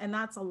 you know? And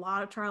that's a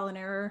lot of trial and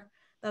error.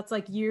 That's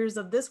like years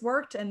of this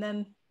worked, and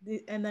then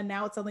and then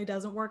now it suddenly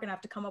doesn't work and I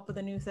have to come up with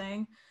a new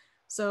thing.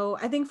 So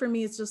I think for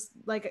me, it's just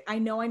like, I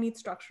know I need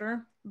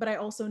structure, but I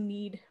also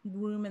need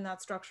room in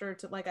that structure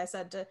to, like I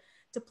said,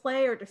 to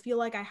play or to feel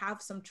like I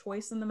have some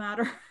choice in the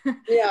matter.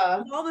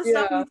 Yeah. All this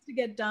stuff Yeah. needs to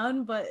get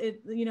done, but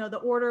it,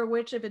 the order of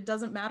which, if it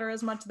doesn't matter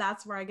as much,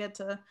 that's where I get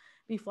to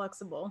be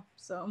flexible.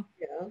 So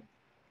Yeah.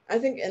 I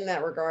think in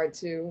that regard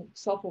too,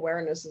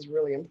 self-awareness is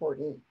really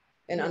important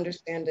in yeah,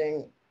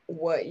 understanding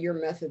what your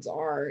methods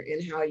are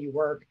and how you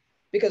work.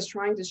 Because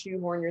trying to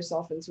shoehorn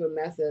yourself into a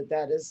method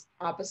that is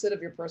opposite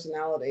of your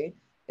personality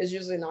is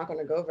usually not going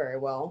to go very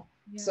well.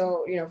 yeah,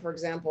 So, for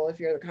example, if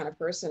you're the kind of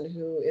person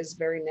who is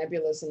very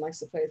nebulous and likes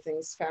to play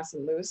things fast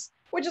and loose,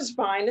 which is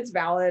fine, it's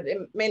valid.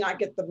 It may not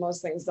get the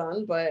most things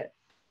done, but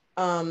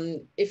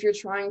if you're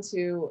trying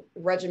to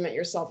regiment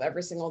yourself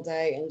every single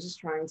day and just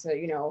trying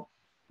to,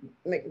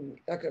 make,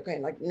 like, okay,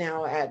 like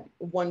now at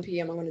 1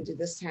 p.m. I'm going to do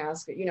this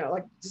task,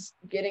 like just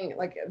getting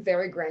like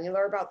very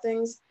granular about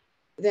things,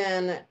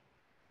 then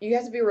you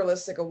have to be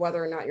realistic of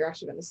whether or not you're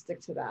actually going to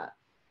stick to that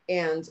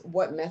and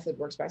what method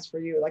works best for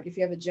you. Like if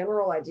you have a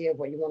general idea of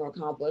what you want to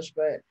accomplish,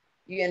 but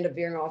you end up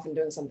veering off and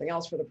doing something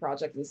else for the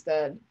project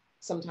instead,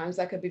 sometimes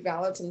that could be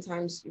valid.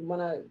 Sometimes you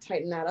want to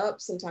tighten that up.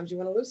 Sometimes you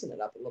want to loosen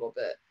it up a little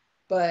bit.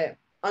 But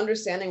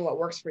understanding what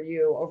works for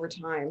you over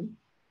time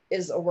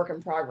is a work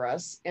in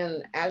progress.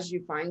 And as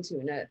you fine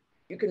tune it,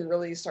 you can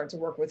really start to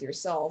work with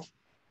yourself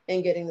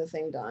in getting the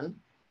thing done.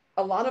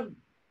 A lot of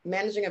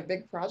managing a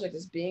big project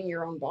is being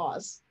your own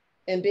boss.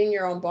 And being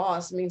your own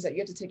boss means that you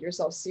have to take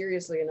yourself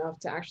seriously enough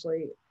to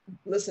actually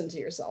listen to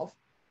yourself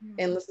yeah,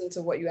 and listen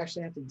to what you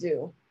actually have to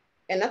do.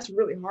 And that's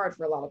really hard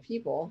for a lot of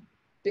people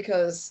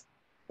because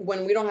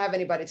when we don't have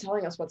anybody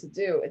telling us what to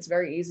do, it's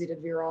very easy to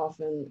veer off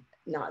and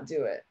not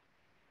do it.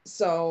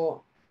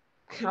 So,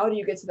 how do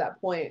you get to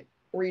that point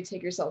where you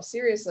take yourself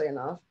seriously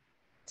enough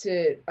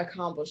to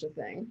accomplish a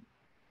thing?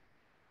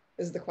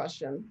 Is the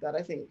question that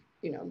I think,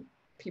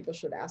 people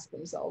should ask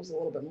themselves a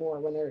little bit more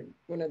when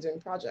they're doing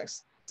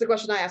projects. It's a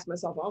question I ask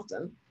myself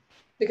often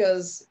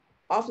because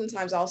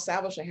oftentimes I'll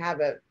establish a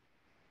habit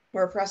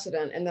or a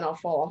precedent and then I'll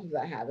fall off of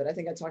that habit. I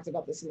think I talked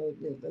about this in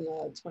the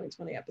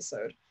 2020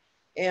 episode,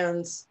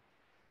 and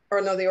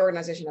or no, the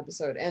organization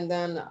episode. And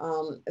then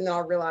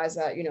I'll realize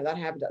that, that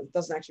habit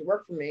doesn't actually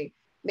work for me.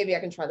 Maybe I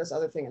can try this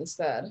other thing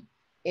instead.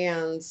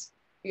 And,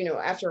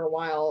 after a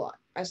while,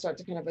 I start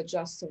to kind of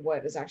adjust to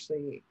what is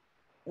actually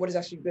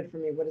good for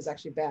me, what is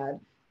actually bad.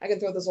 I can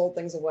throw those old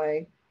things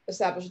away,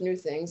 establish new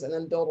things, and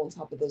then build on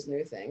top of those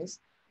new things.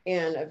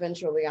 And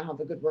eventually I'll have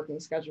a good working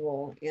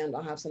schedule and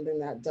I'll have something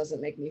that doesn't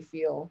make me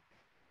feel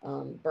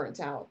burnt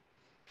out.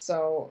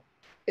 So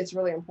it's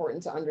really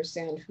important to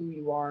understand who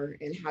you are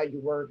and how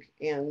you work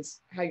and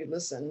how you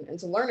listen and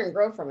to learn and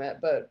grow from it,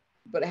 but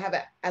have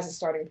it as a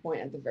starting point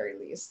at the very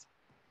least.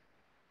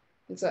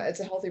 It's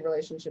a healthy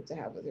relationship to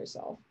have with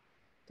yourself.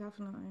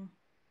 definitely.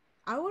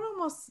 I would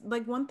almost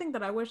like, one thing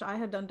that I wish I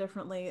had done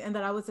differently and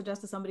that I would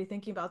suggest to somebody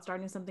thinking about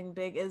starting something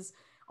big is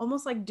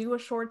almost like do a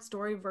short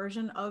story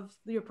version of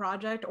your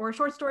project or a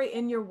short story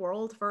in your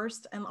world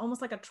first, and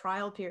almost like a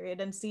trial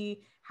period, and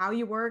see how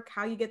you work,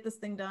 how you get this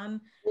thing done,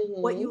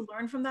 what Mm-hmm. you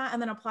learn from that,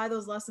 and then apply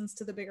those lessons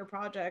to the bigger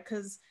project.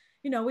 Because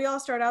we all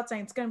start out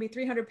saying it's going to be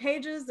 300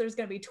 pages, there's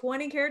going to be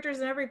 20 characters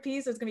in every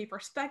piece, there's going to be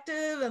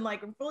perspective and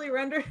like fully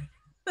rendered.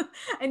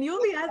 And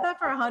you'll be at that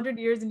for 100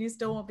 years and you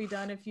still won't be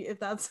done if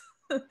that's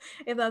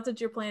if that's what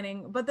you're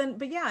planning. But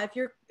yeah,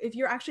 if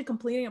you're actually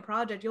completing a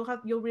project,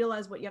 you'll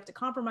realize what you have to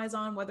compromise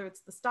on, whether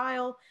it's the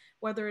style,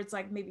 whether it's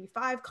like maybe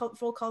five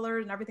full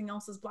colors and everything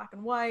else is black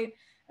and white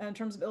in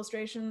terms of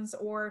illustrations,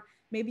 or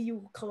maybe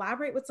you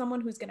collaborate with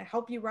someone who's going to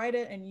help you write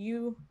it and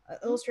you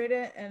illustrate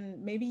it,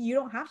 and maybe you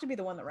don't have to be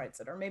the one that writes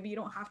it, or maybe you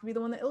don't have to be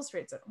the one that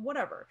illustrates it,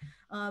 whatever.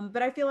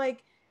 But I feel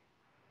like,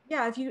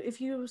 yeah,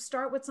 if you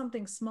start with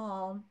something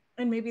small,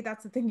 and maybe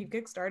that's the thing you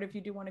kickstart if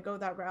you do want to go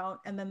that route,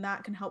 and then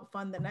that can help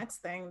fund the next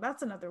thing,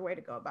 that's another way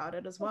to go about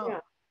it as Oh, yeah,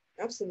 well.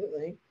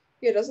 absolutely.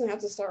 Yeah, it doesn't have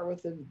to start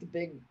with the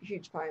big,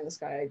 huge pie in the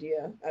sky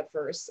idea at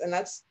first. And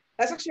that's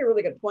actually a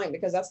really good point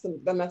because that's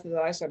the method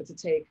that I started to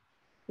take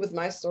with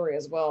my story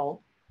as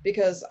well.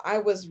 Because I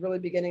was really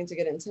beginning to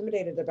get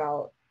intimidated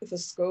about the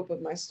scope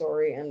of my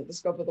story and the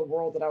scope of the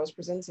world that I was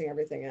presenting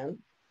everything in.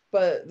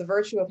 But the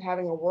virtue of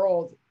having a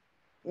world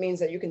means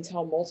that you can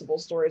tell multiple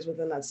stories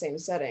within that same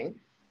setting.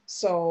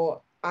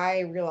 So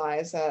I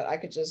realized that I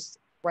could just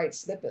write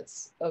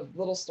snippets of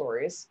little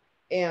stories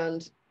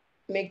and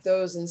make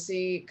those and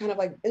see kind of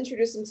like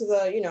introduce them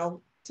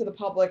to the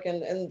public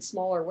in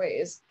smaller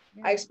ways.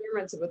 Yeah, I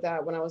experimented with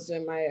that when I was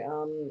doing my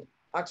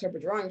October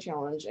drawing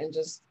challenge and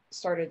just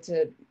started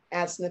to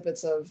add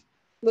snippets of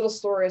little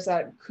stories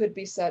that could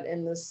be set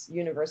in this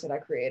universe that I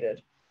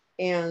created.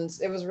 And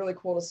it was really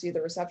cool to see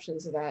the reception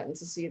to that and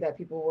to see that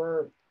people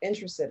were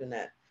interested in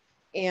it.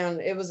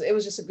 And it was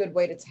just a good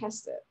way to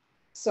test it.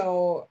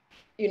 So,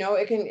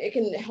 it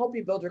can help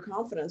you build your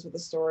confidence with the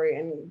story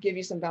and give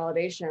you some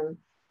validation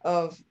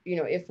of,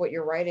 if what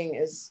you're writing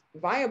is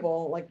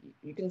viable, like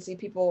you can see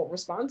people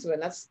respond to it.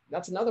 And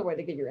that's another way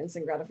to get your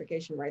instant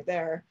gratification right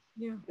there,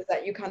 yeah, is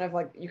that you kind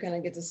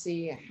of get to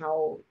see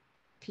how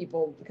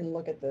people can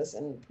look at this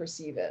and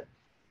perceive it,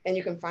 and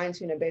you can fine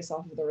tune it based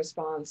off of the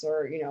response,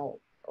 or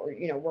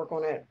work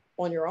on it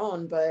on your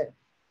own. But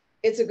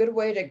it's a good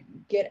way to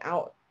get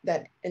out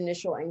that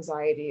initial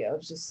anxiety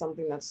of just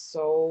something that's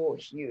so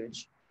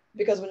huge.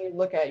 Because when you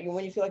look at you,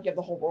 when you feel like you have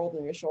the whole world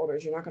on your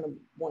shoulders, you're not going to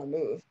want to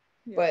move.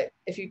 Yeah. But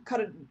if you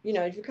cut it,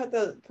 if you cut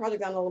the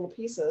project down to little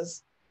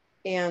pieces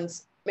and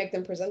make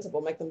them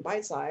presentable, make them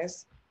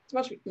bite-sized,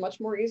 it's much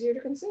more easier to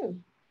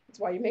consume. That's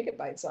why you make it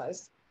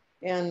bite-sized.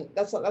 And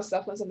that's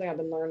definitely something I've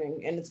been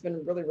learning, and it's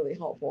been really, really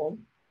helpful.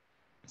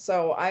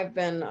 So what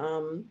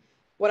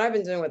I've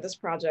been doing with this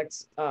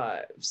project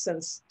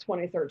since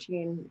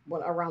 2013,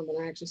 around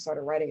when I actually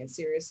started writing it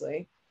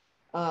seriously.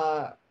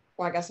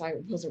 Well, I guess I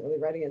wasn't really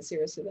writing it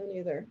seriously then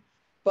either,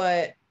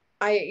 but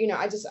I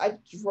just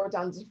wrote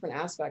down different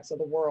aspects of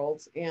the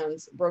world and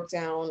broke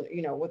down,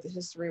 what the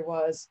history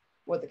was,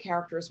 what the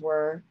characters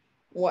were,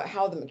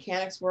 how the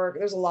mechanics work.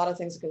 There's a lot of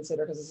things to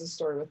consider because it's a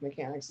story with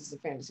mechanics. It's a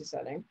fantasy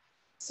setting.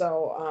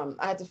 So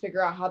I had to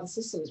figure out how the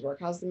systems work,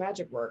 how's the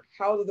magic work,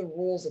 how do the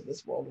rules of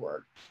this world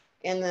work,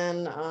 and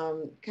then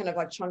kind of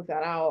like chunk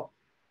that out,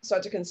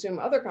 start to consume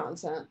other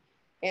content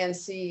and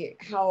see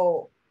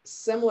how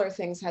similar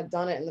things had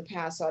done it in the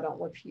past, so I don't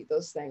repeat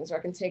those things, or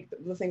I can take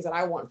the things that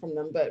I want from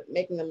them, but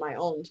making them my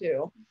own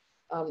too.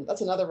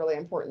 That's another really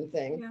important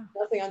thing. Yeah.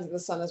 Nothing under the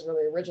sun is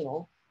really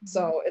original. Mm-hmm.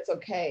 So it's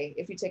okay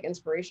if you take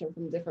inspiration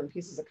from different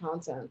pieces of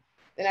content,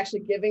 and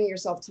actually giving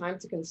yourself time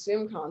to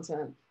consume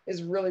content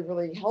is really,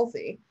 really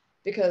healthy,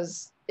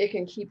 because it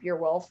can keep your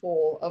well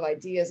full of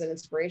ideas and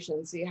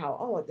inspiration. See how,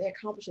 oh, they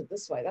accomplish it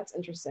this way. That's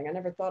interesting. I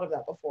never thought of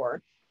that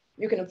before.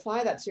 You can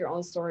apply that to your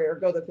own story, or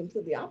go the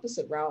completely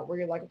opposite route where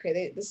you're like,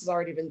 okay, this has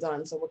already been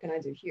done, so what can I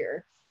do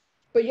here?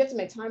 But you have to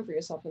make time for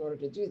yourself in order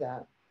to do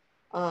that.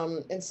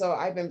 And so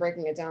I've been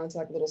breaking it down into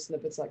like little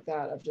snippets like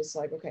that, of just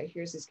like, okay,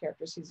 here's these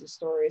characters, here's these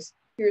stories,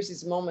 here's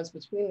these moments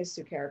between these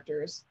two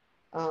characters.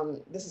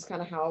 This is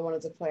kind of how I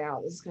wanted to play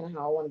out. This is kind of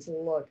how I wanted to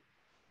look.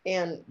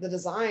 And the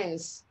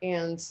designs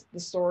and the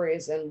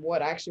stories and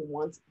what I actually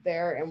want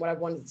there and what I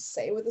wanted to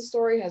say with the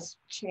story has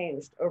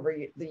changed over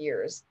the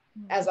years.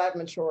 Mm-hmm. As I've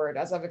matured,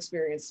 as I've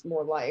experienced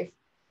more life,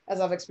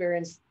 as I've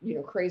experienced,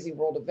 crazy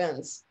world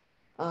events,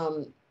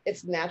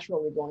 it's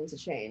naturally going to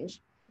change.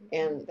 Mm-hmm.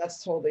 And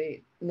that's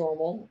totally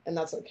normal, and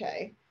that's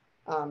okay.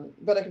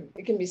 But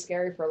it can be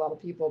scary for a lot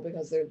of people,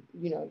 because they're,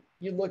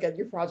 you look at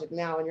your project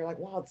now and you're like,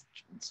 wow,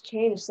 it's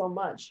changed so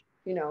much,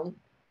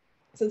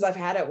 since I've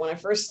had it when I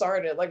first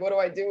started. Like, what do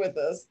I do with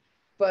this?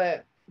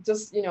 But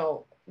just,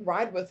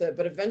 ride with it.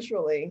 But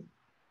eventually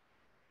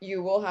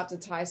you will have to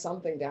tie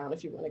something down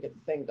if you want to get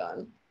the thing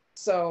done.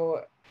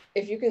 So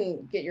if you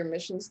can get your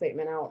mission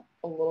statement out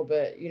a little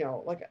bit,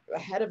 like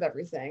ahead of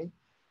everything,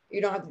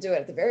 you don't have to do it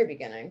at the very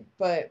beginning.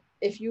 But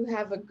if you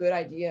have a good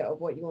idea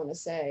of what you want to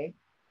say,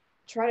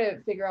 try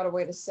to figure out a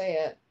way to say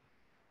it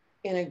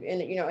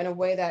in a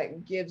way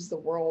that gives the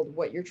world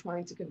what you're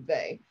trying to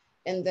convey.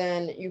 And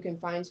then you can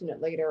fine tune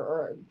it later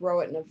or grow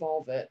it and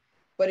evolve it.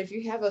 But if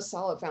you have a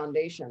solid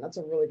foundation, that's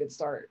a really good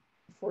start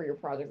for your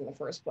project in the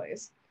first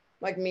place.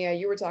 Like Mia,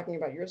 you were talking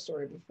about your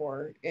story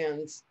before,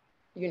 and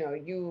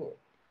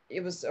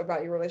it was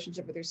about your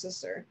relationship with your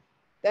sister.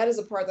 That is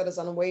a part that is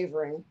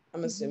unwavering,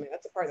 I'm assuming.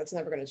 That's a part that's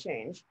never going to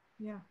change.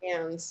 Yeah.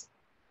 And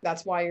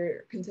that's why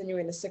you're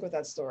continuing to stick with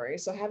that story.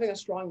 So having a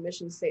strong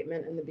mission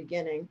statement in the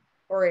beginning,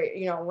 or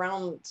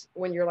around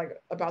when you're like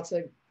about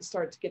to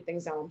start to get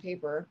things down on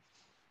paper,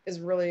 is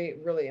really,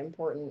 really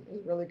important,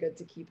 and really good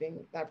to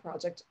keeping that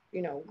project,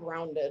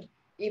 grounded,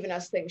 even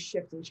as things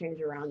shift and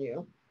change around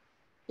you.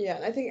 Yeah,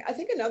 and I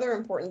think another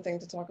important thing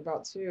to talk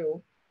about too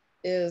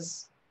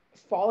is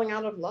falling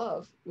out of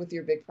love with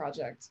your big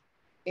project,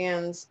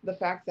 and the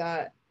fact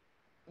that,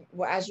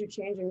 well, as you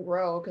change and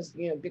grow, because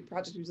big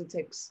project usually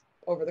takes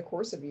over the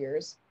course of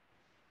years,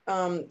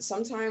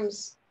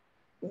 sometimes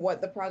what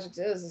the project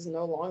is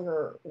no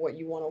longer what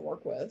you want to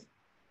work with,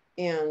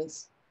 and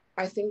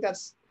I think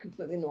that's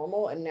completely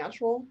normal and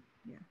natural.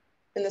 Yeah.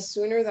 And the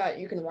sooner that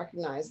you can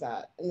recognize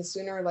that, and the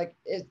sooner, like,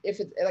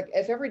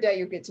 if every day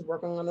you get to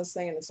working on this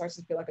thing and it starts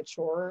to feel like a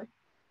chore,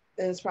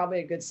 then it's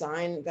probably a good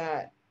sign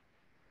that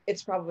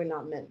it's probably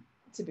not meant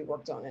to be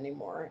worked on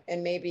anymore.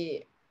 And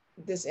maybe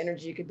this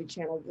energy could be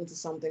channeled into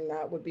something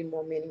that would be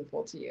more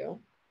meaningful to you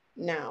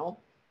now.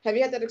 Have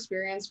you had that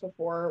experience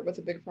before with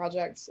a big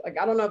project? Like,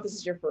 I don't know if this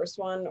is your first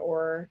one,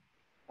 or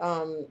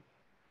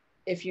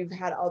if you've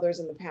had others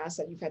in the past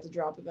that you've had to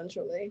drop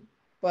eventually,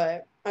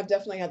 but I've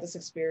definitely had this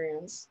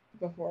experience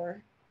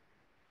before.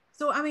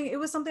 So, I mean, it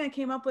was something I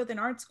came up with in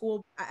art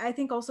school. I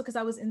think also because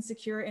I was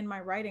insecure in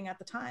my writing at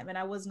the time, and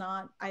I was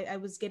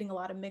getting a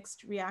lot of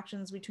mixed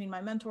reactions between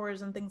my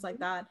mentors and things like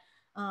that.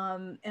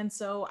 And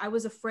so I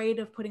was afraid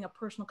of putting a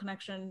personal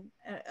connection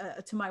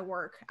to my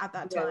work at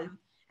that time.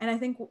 And I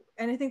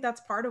think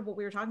that's part of what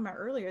we were talking about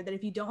earlier, that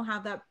if you don't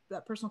have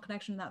that personal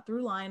connection, that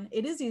through line,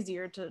 it is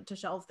easier to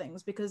shelve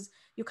things, because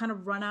you kind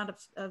of run out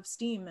of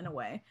steam in a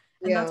way.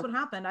 And that's what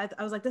happened. I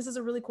was like, this is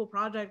a really cool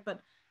project,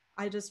 but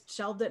I just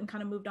shelved it and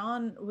kind of moved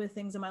on with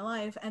things in my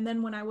life. And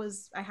then when I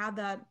had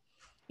that,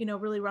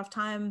 really rough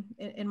time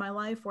in my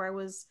life where I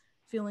was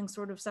feeling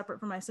sort of separate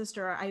from my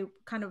sister, I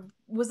kind of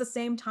was the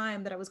same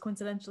time that I was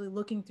coincidentally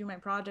looking through my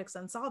projects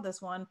and saw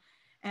this one.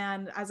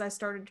 And as I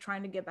started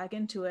trying to get back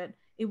into it,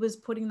 it was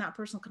putting that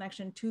personal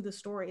connection to the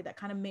story that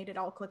kind of made it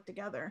all click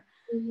together.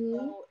 Mm-hmm.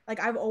 So, like,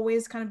 I've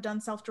always kind of done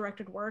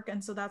self-directed work,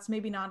 and so that's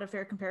maybe not a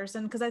fair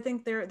comparison, because I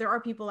think there are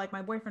people like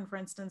my boyfriend, for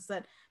instance,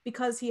 that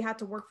because he had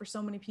to work for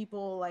so many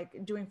people,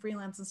 like doing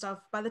freelance and stuff,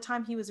 by the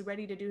time he was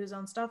ready to do his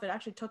own stuff, it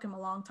actually took him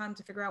a long time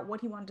to figure out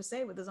what he wanted to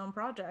say with his own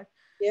project,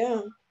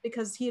 Yeah.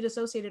 because he had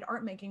associated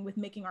art making with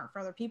making art for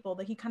other people,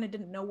 that he kind of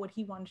didn't know what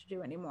he wanted to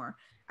do anymore.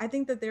 I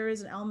think that there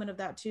is an element of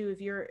that too.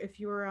 If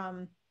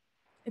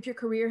your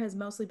career has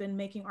mostly been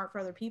making art for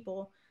other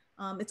people,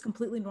 it's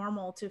completely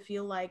normal to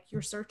feel like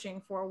you're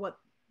searching for what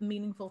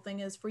meaningful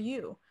thing is for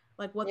you,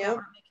 like what that Yep.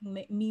 art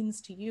making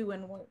means to you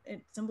and what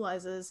it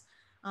symbolizes.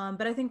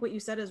 But I think what you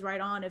said is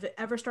right on. If it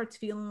ever starts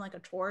feeling like a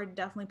chore,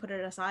 definitely put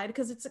it aside,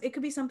 because it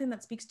could be something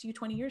that speaks to you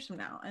 20 years from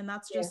now, and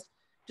that's Yeah.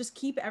 just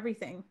keep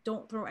everything.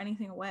 Don't throw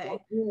anything away.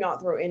 Do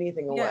not throw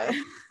anything Yeah.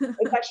 away.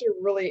 It's actually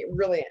really,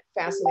 really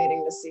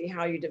fascinating to see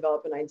how you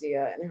develop an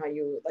idea and how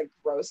you like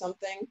grow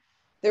something.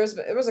 There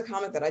was a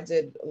comic that I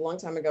did a long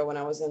time ago when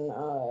I was in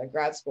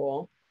grad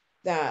school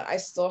that I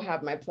still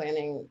have my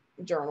planning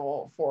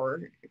journal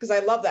for, because I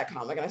love that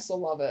comic and I still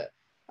love it.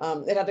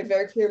 It had a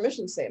very clear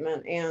mission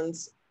statement, and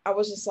I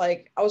was just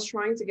like, I was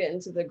trying to get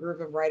into the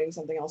groove of writing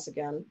something else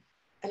again,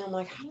 and I'm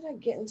like, how did I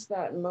get into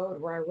that mode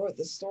where I wrote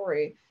this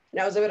story? And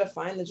I was able to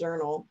find the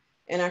journal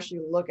and actually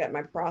look at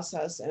my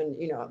process and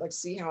like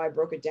see how I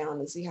broke it down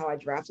and see how I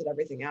drafted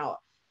everything out.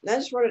 And I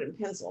just wrote it in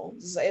pencil.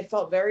 It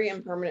felt very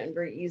impermanent and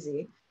very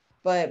easy,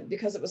 but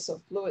because it was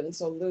so fluid and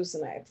so loose,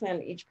 and I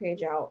planned each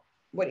page out,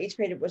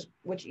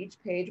 which each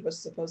page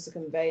was supposed to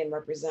convey and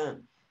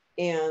represent,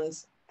 and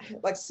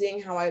like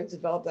seeing how I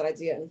developed that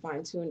idea and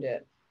fine tuned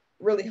it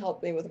really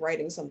helped me with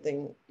writing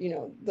something,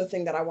 the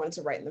thing that I wanted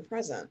to write in the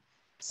present.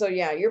 So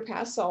yeah, your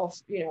past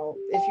self,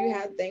 if you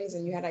had things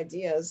and you had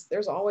ideas,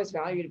 there's always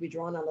value to be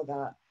drawn out of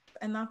that.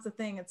 And that's the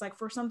thing. It's like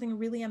for something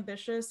really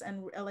ambitious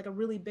and like a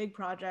really big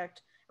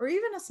project or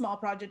even a small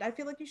project, I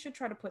feel like you should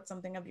try to put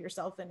something of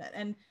yourself in it.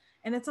 And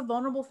it's a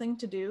vulnerable thing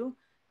to do.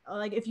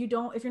 Like if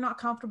you're not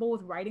comfortable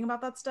with writing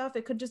about that stuff,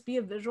 it could just be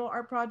a visual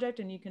art project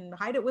and you can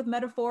hide it with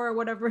metaphor or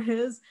whatever it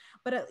is.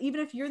 But even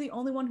if you're the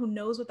only one who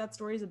knows what that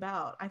story is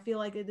about, I feel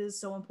like it is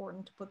so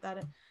important to put that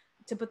in,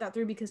 to put that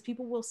through, because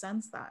people will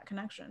sense that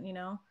connection.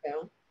 Yeah.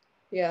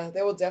 Yeah,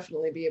 they will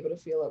definitely be able to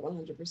feel it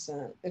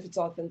 100% if it's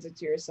authentic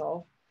to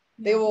yourself.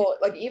 They Yeah. will,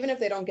 like, even if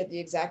they don't get the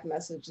exact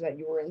message that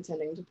you were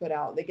intending to put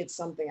out, they get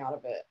something out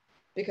of it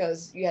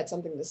because you had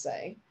something to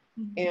say.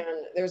 Mm-hmm.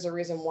 And there's a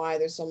reason why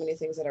there's so many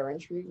things that are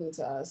intriguing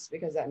to us,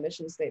 because that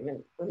mission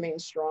statement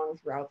remains strong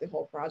throughout the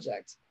whole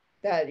project.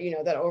 That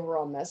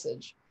overall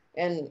message.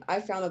 And I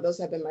found that those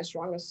have been my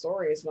strongest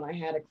stories when I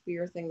had a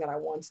clear thing that I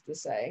wanted to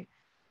say.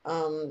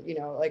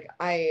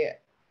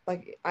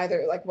 Like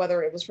either like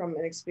whether it was from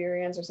an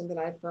experience or something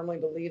I firmly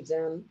believed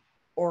in,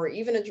 or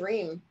even a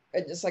dream,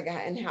 just like,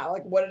 and how,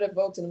 like, what it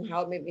evoked and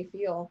how it made me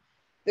feel.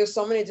 There's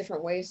so many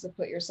different ways to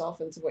put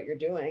yourself into what you're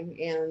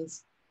doing, and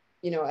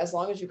as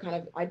long as you kind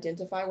of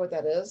identify what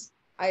that is,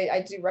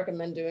 I do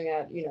recommend doing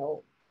it.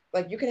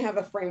 Like you can have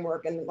a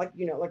framework, and like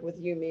like with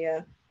you,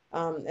 Mia,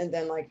 and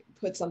then like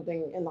put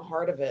something in the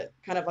heart of it,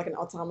 kind of like an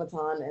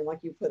automaton, and like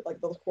you put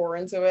like the core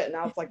into it, and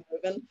now it's like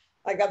moving.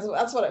 Like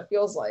that's what it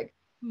feels like.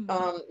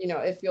 Mm-hmm.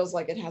 It feels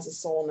like it has a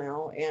soul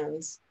now,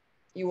 and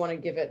you want to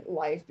give it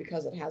life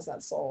because it has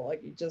that soul.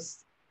 Like you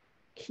just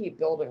keep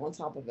building on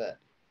top of it.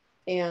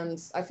 And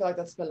I feel like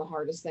that's been the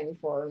hardest thing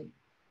for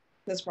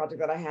this project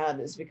that I had,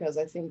 is because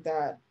I think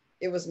that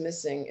it was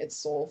missing its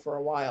soul for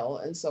a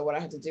while. And so what I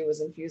had to do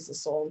was infuse the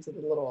soul into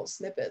the little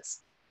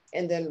snippets,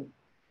 and then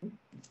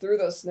through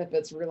those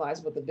snippets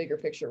realize what the bigger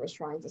picture was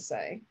trying to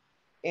say.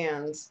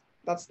 And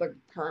that's the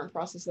current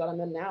process that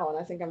I'm in now. And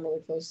I think I'm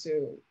really close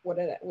to what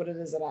it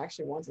is that I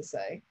actually want to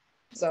say.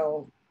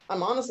 So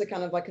I'm honestly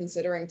kind of like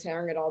considering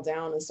tearing it all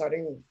down and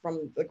starting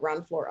from the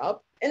ground floor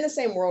up in the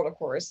same world, of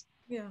course,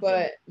 Yeah.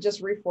 but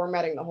just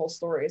reformatting the whole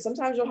story.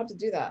 Sometimes you'll have to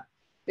do that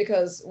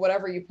because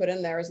whatever you put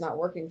in there is not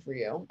working for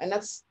you. And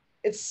it's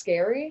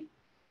scary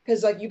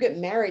because like you get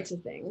married to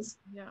things.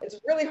 Yeah. It's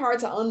really hard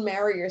to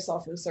unmarry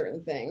yourself from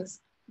certain things.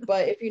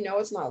 But if you know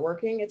it's not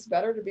working, it's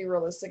better to be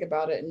realistic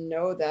about it and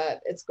know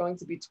that it's going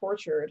to be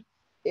tortured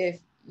if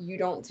you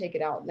don't take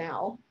it out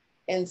now.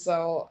 And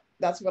so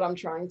that's what I'm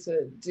trying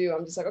to do.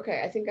 I'm just like,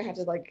 okay, I think I have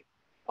to, like,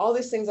 all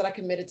these things that I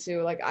committed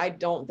to, like, I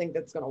don't think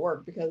that's going to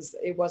work because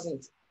it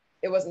wasn't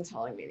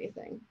telling me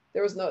anything.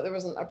 There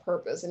wasn't a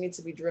purpose. It needs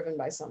to be driven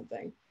by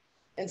something.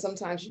 And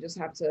sometimes you just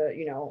have to,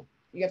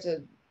 you have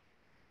to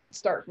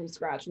start from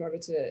scratch in order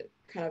to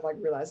kind of like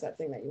realize that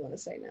thing that you want to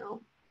say now.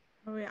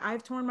 Oh yeah,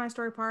 I've torn my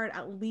story apart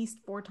at least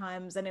 4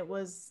 times, and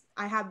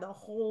I had the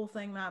whole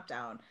thing mapped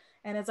out.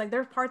 And it's like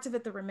there's parts of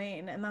it that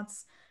remain, and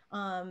that's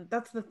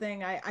That's the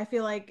thing. I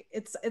feel like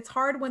it's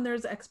hard when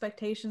there's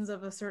expectations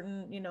of a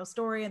certain,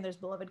 story and there's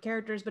beloved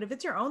characters, but if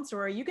it's your own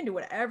story, you can do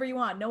whatever you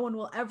want. No one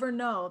will ever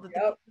know that the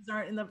Yep. kids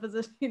aren't in the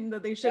position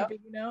that they should Yep. be.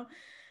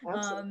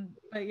 Absolutely.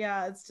 But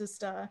yeah, it's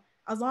just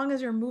as long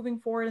as you're moving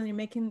forward and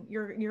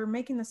you're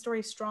making the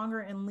story stronger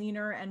and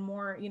leaner and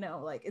more,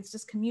 like it's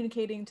just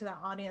communicating to that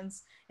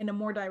audience in a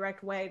more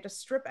direct way. Just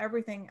strip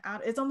everything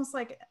out. It's almost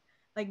like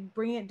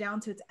bringing it down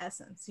to its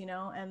essence,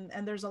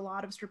 and there's a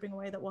lot of stripping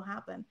away that will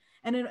happen.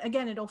 And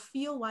again, it'll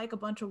feel like a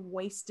bunch of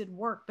wasted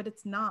work, but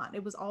it's not.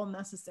 It was all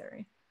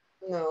necessary.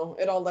 No,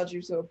 it all led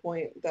you to a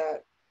point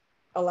that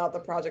allowed the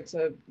project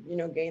to,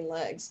 gain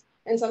legs.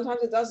 And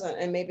sometimes it doesn't.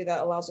 And maybe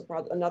that allows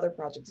another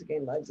project to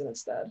gain legs in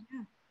its stead.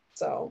 Yeah.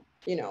 So,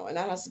 and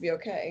that has to be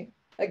okay.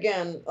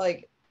 Again,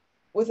 like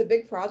with a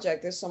big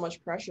project, there's so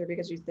much pressure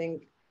because you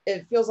think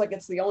it feels like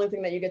it's the only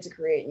thing that you get to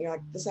create. And you're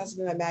like, this has to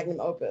be my magnum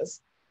opus.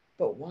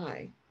 But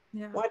why?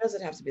 Yeah. Why does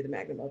it have to be the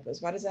magnum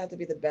opus? Why does it have to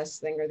be the best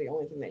thing or the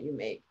only thing that you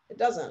make? It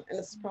doesn't. And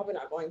it's probably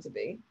not going to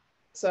be.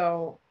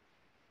 So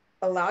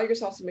allow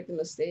yourself to make the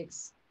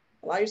mistakes.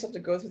 Allow yourself to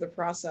go through the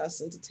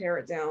process and to tear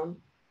it down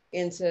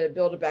and to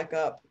build it back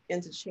up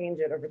and to change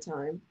it over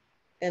time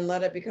and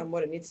let it become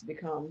what it needs to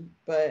become.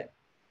 But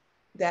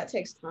that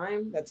takes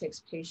time, that takes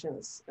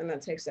patience, and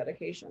that takes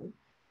dedication.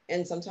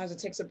 And sometimes it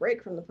takes a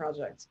break from the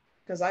project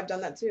because I've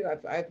done that too.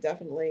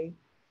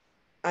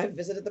 I've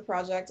visited the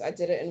project, I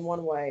did it in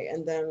one way,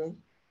 and then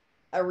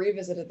I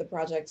revisited the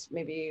project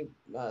maybe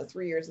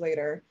 3 years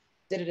later,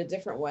 did it a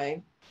different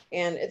way,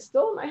 and it's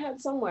still in my head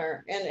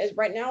somewhere. And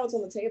right now it's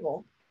on the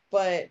table,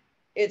 but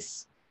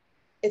it's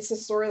a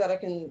story that I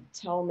can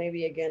tell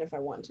maybe again if I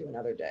want to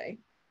another day,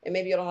 and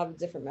maybe it'll have a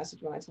different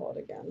message when I tell it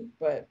again.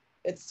 But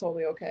it's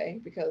totally okay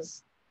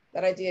because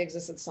that idea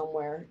existed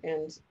somewhere,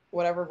 and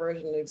whatever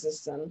version it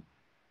exists in,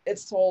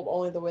 it's told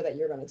only the way that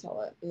you're going to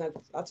tell it, and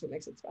that's what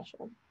makes it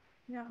special.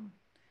 Yeah.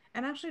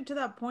 And actually, to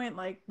that point,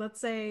 like,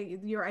 let's say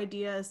your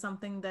idea is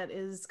something that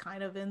is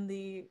kind of in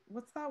the,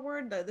 what's that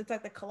word? It's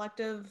like the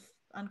collective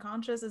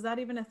unconscious. Is that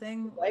even a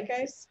thing?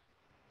 Zeitgeist.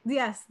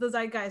 Yes, the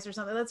zeitgeist or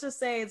something. Let's just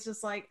say it's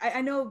just like,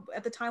 I know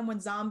at the time when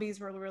zombies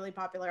were really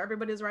popular,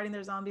 everybody was writing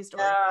their zombie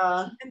story.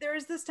 Yeah. And there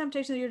is this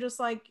temptation that you're just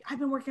like, I've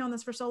been working on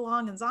this for so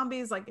long, and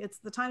zombies, like, it's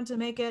the time to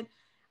make it.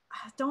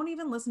 Don't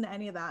even listen to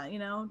any of that.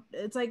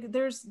 It's like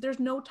there's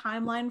no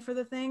timeline for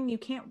the thing. You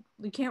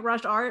can't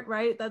rush art,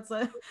 right?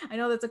 I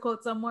know that's a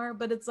quote somewhere,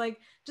 but it's like,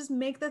 just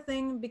make the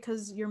thing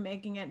because you're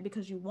making it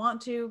because you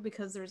want to,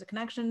 because there's a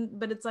connection.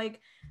 But it's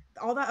like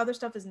all that other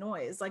stuff is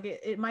noise. Like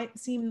it might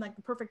seem like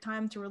the perfect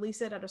time to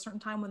release it at a certain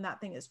time when that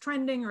thing is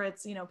trending, or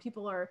it's,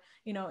 people are,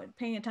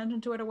 paying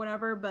attention to it or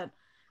whatever. But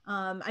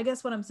I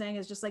guess what I'm saying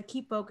is just like,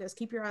 keep focused,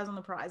 keep your eyes on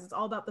the prize. It's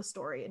all about the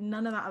story.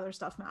 None of that other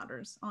stuff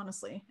matters,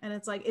 honestly. And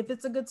it's like, if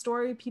it's a good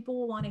story, people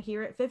will want to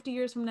hear it 50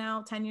 years from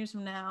now, 10 years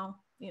from now,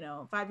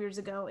 5 years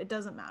ago. It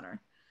doesn't matter.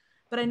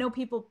 But I know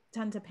people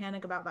tend to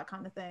panic about that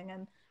kind of thing.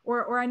 And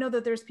or I know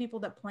that there's people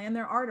that plan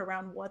their art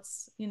around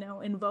what's,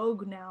 in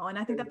vogue now. And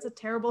I think that's a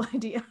terrible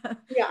idea.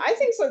 Yeah, I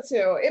think so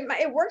too.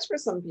 It works for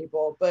some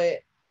people, but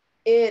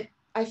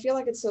I feel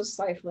like it's so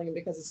stifling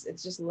because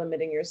it's just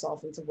limiting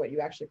yourself into what you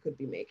actually could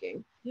be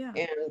making. Yeah.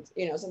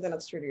 And something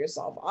that's true to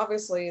yourself.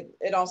 Obviously,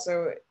 it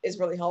also is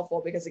really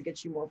helpful because it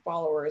gets you more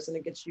followers and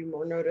it gets you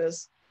more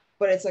notice,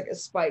 but it's like a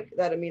spike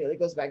that immediately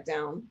goes back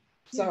down.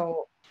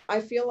 So I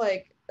feel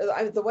like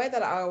the way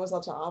that I always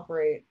love to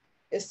operate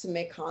is to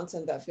make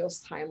content that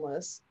feels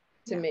timeless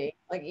to me.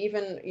 Like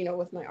even,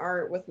 with my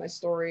art, with my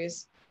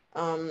stories,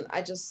 I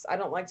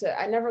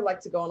never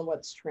like to go on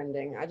what's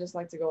trending. I just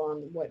like to go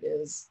on what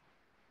is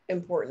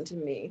important to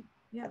me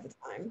at the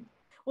time.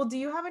 Well, do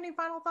you have any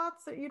final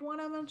thoughts that you'd want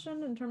to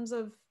mention in terms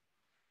of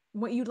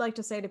what you'd like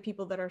to say to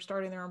people that are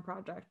starting their own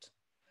project?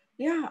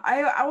 Yeah,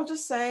 I will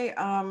just say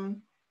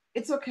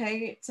it's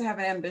okay to have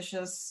an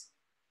ambitious,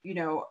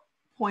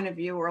 point of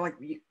view or like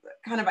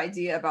kind of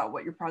idea about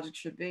what your project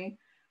should be,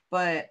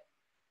 but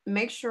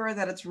make sure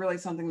that it's really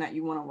something that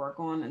you want to work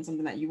on and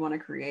something that you want to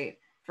create.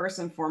 First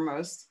and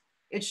foremost,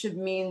 it should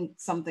mean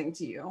something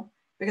to you,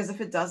 because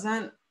if it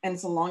doesn't and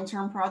it's a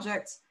long-term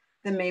project,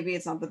 then maybe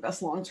it's not the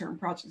best long-term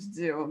project to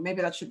do.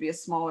 Maybe that should be a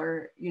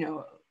smaller,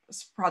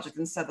 project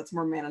instead that's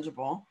more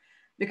manageable,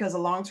 because a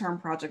long-term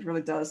project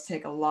really does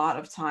take a lot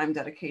of time,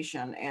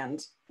 dedication,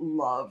 and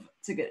love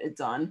to get it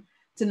done,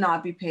 to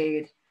not be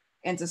paid,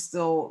 and to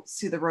still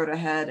see the road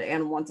ahead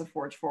and want to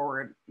forge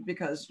forward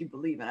because you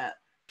believe in it.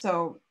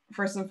 So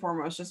first and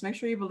foremost, just make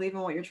sure you believe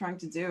in what you're trying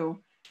to do.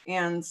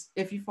 And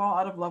if you fall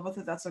out of love with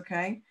it, that's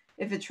okay.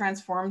 If it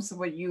transforms to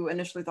what you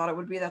initially thought it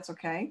would be, that's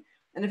okay.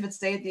 And if it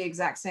stayed the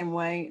exact same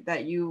way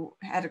that you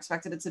had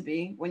expected it to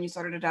be when you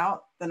started it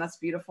out, then that's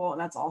beautiful.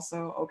 And that's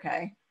also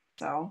okay.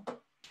 So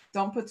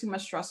don't put too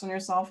much stress on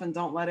yourself, and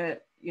don't let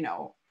it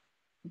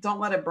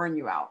burn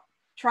you out.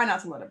 Try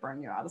not to let it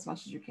burn you out as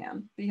much as you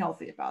can. Be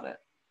healthy about it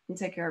and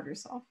take care of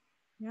yourself.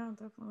 Yeah,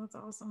 definitely. That's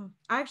awesome.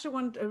 I actually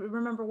want to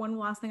remember one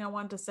last thing I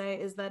wanted to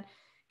say is that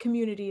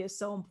community is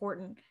so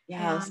important.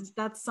 Yes. And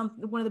that's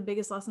one of the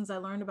biggest lessons I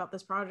learned about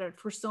this project.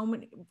 For so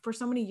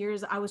many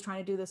years, I was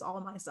trying to do this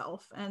all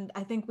myself. And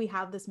I think we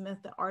have this myth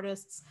that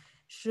artists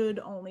should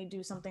only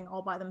do something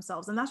all by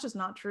themselves. And that's just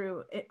not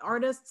true.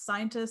 Artists,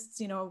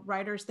 scientists,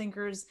 writers,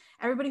 thinkers,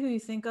 everybody who you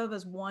think of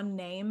as one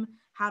name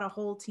had a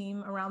whole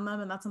team around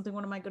them. And that's something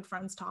one of my good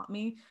friends taught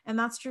me. And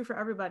that's true for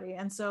everybody.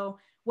 And so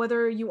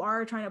whether you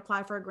are trying to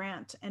apply for a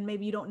grant and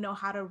maybe you don't know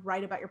how to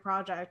write about your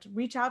project,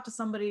 reach out to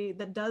somebody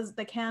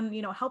that can,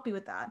 help you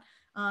with that.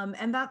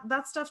 And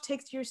that stuff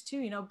takes years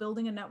too,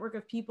 building a network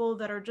of people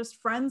that are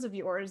just friends of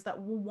yours that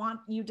will want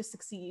you to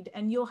succeed,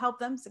 and you'll help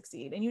them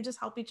succeed, and you just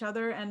help each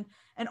other, and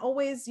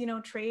always,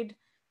 trade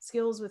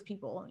skills with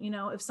people.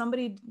 If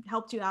somebody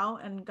helped you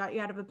out and got you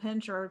out of a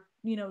pinch, or,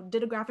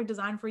 did a graphic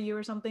design for you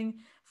or something,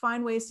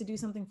 find ways to do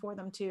something for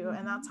them too. Mm-hmm.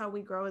 And that's how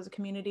we grow as a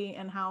community,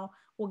 and how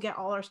we'll get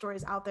all our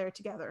stories out there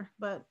together.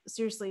 But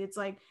seriously, it's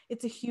like, if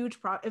it's a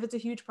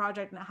huge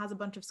project and it has a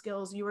bunch of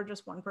skills, you are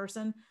just one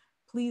person,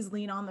 please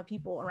lean on the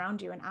people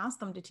around you and ask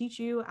them to teach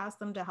you, ask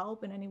them to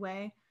help in any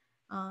way.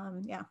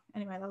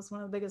 Anyway, that was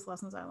one of the biggest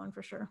lessons I learned,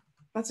 for sure.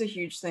 That's a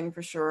huge thing,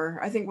 for sure.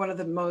 I think one of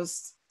the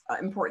most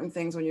important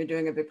things when you're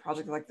doing a big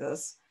project like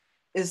this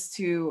is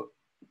to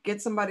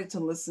get somebody to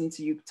listen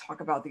to you talk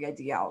about the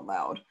idea out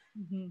loud.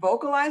 Mm-hmm.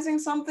 Vocalizing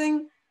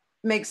something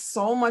makes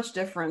so much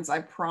difference. I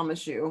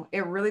promise you,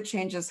 it really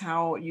changes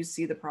how you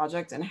see the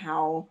project and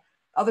how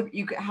other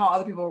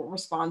people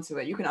respond to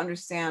it. You can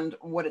understand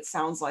what it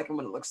sounds like and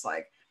what it looks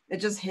like. It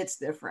just hits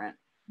different.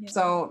 Yeah.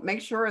 So make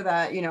sure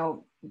that, you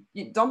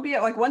don't be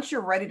like, once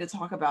you're ready to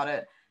talk about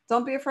it,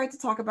 don't be afraid to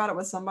talk about it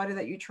with somebody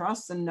that you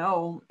trust and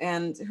know,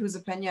 and whose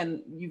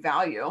opinion you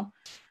value,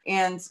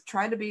 and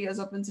try to be as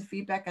open to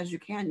feedback as you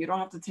can. You don't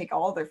have to take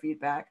all their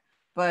feedback,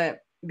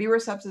 but be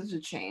receptive to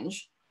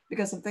change,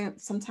 because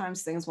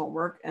sometimes things won't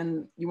work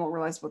and you won't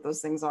realize what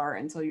those things are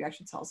until you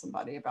actually tell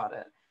somebody about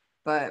it.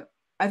 But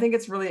I think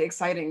it's really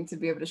exciting to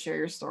be able to share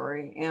your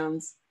story.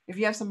 And if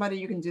you have somebody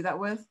you can do that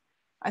with,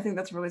 I think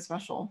that's really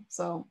special.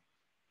 So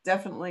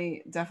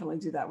definitely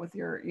do that with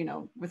your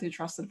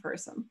trusted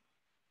person.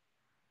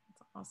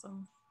 That's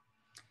awesome.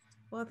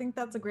 Well, I think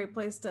that's a great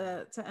place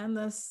to end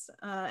this.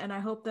 And I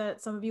hope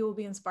that some of you will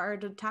be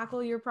inspired to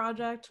tackle your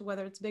project,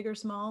 whether it's big or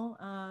small.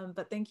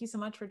 But thank you so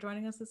much for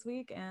joining us this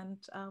week, and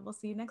we'll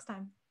see you next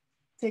time.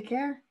 Take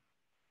care.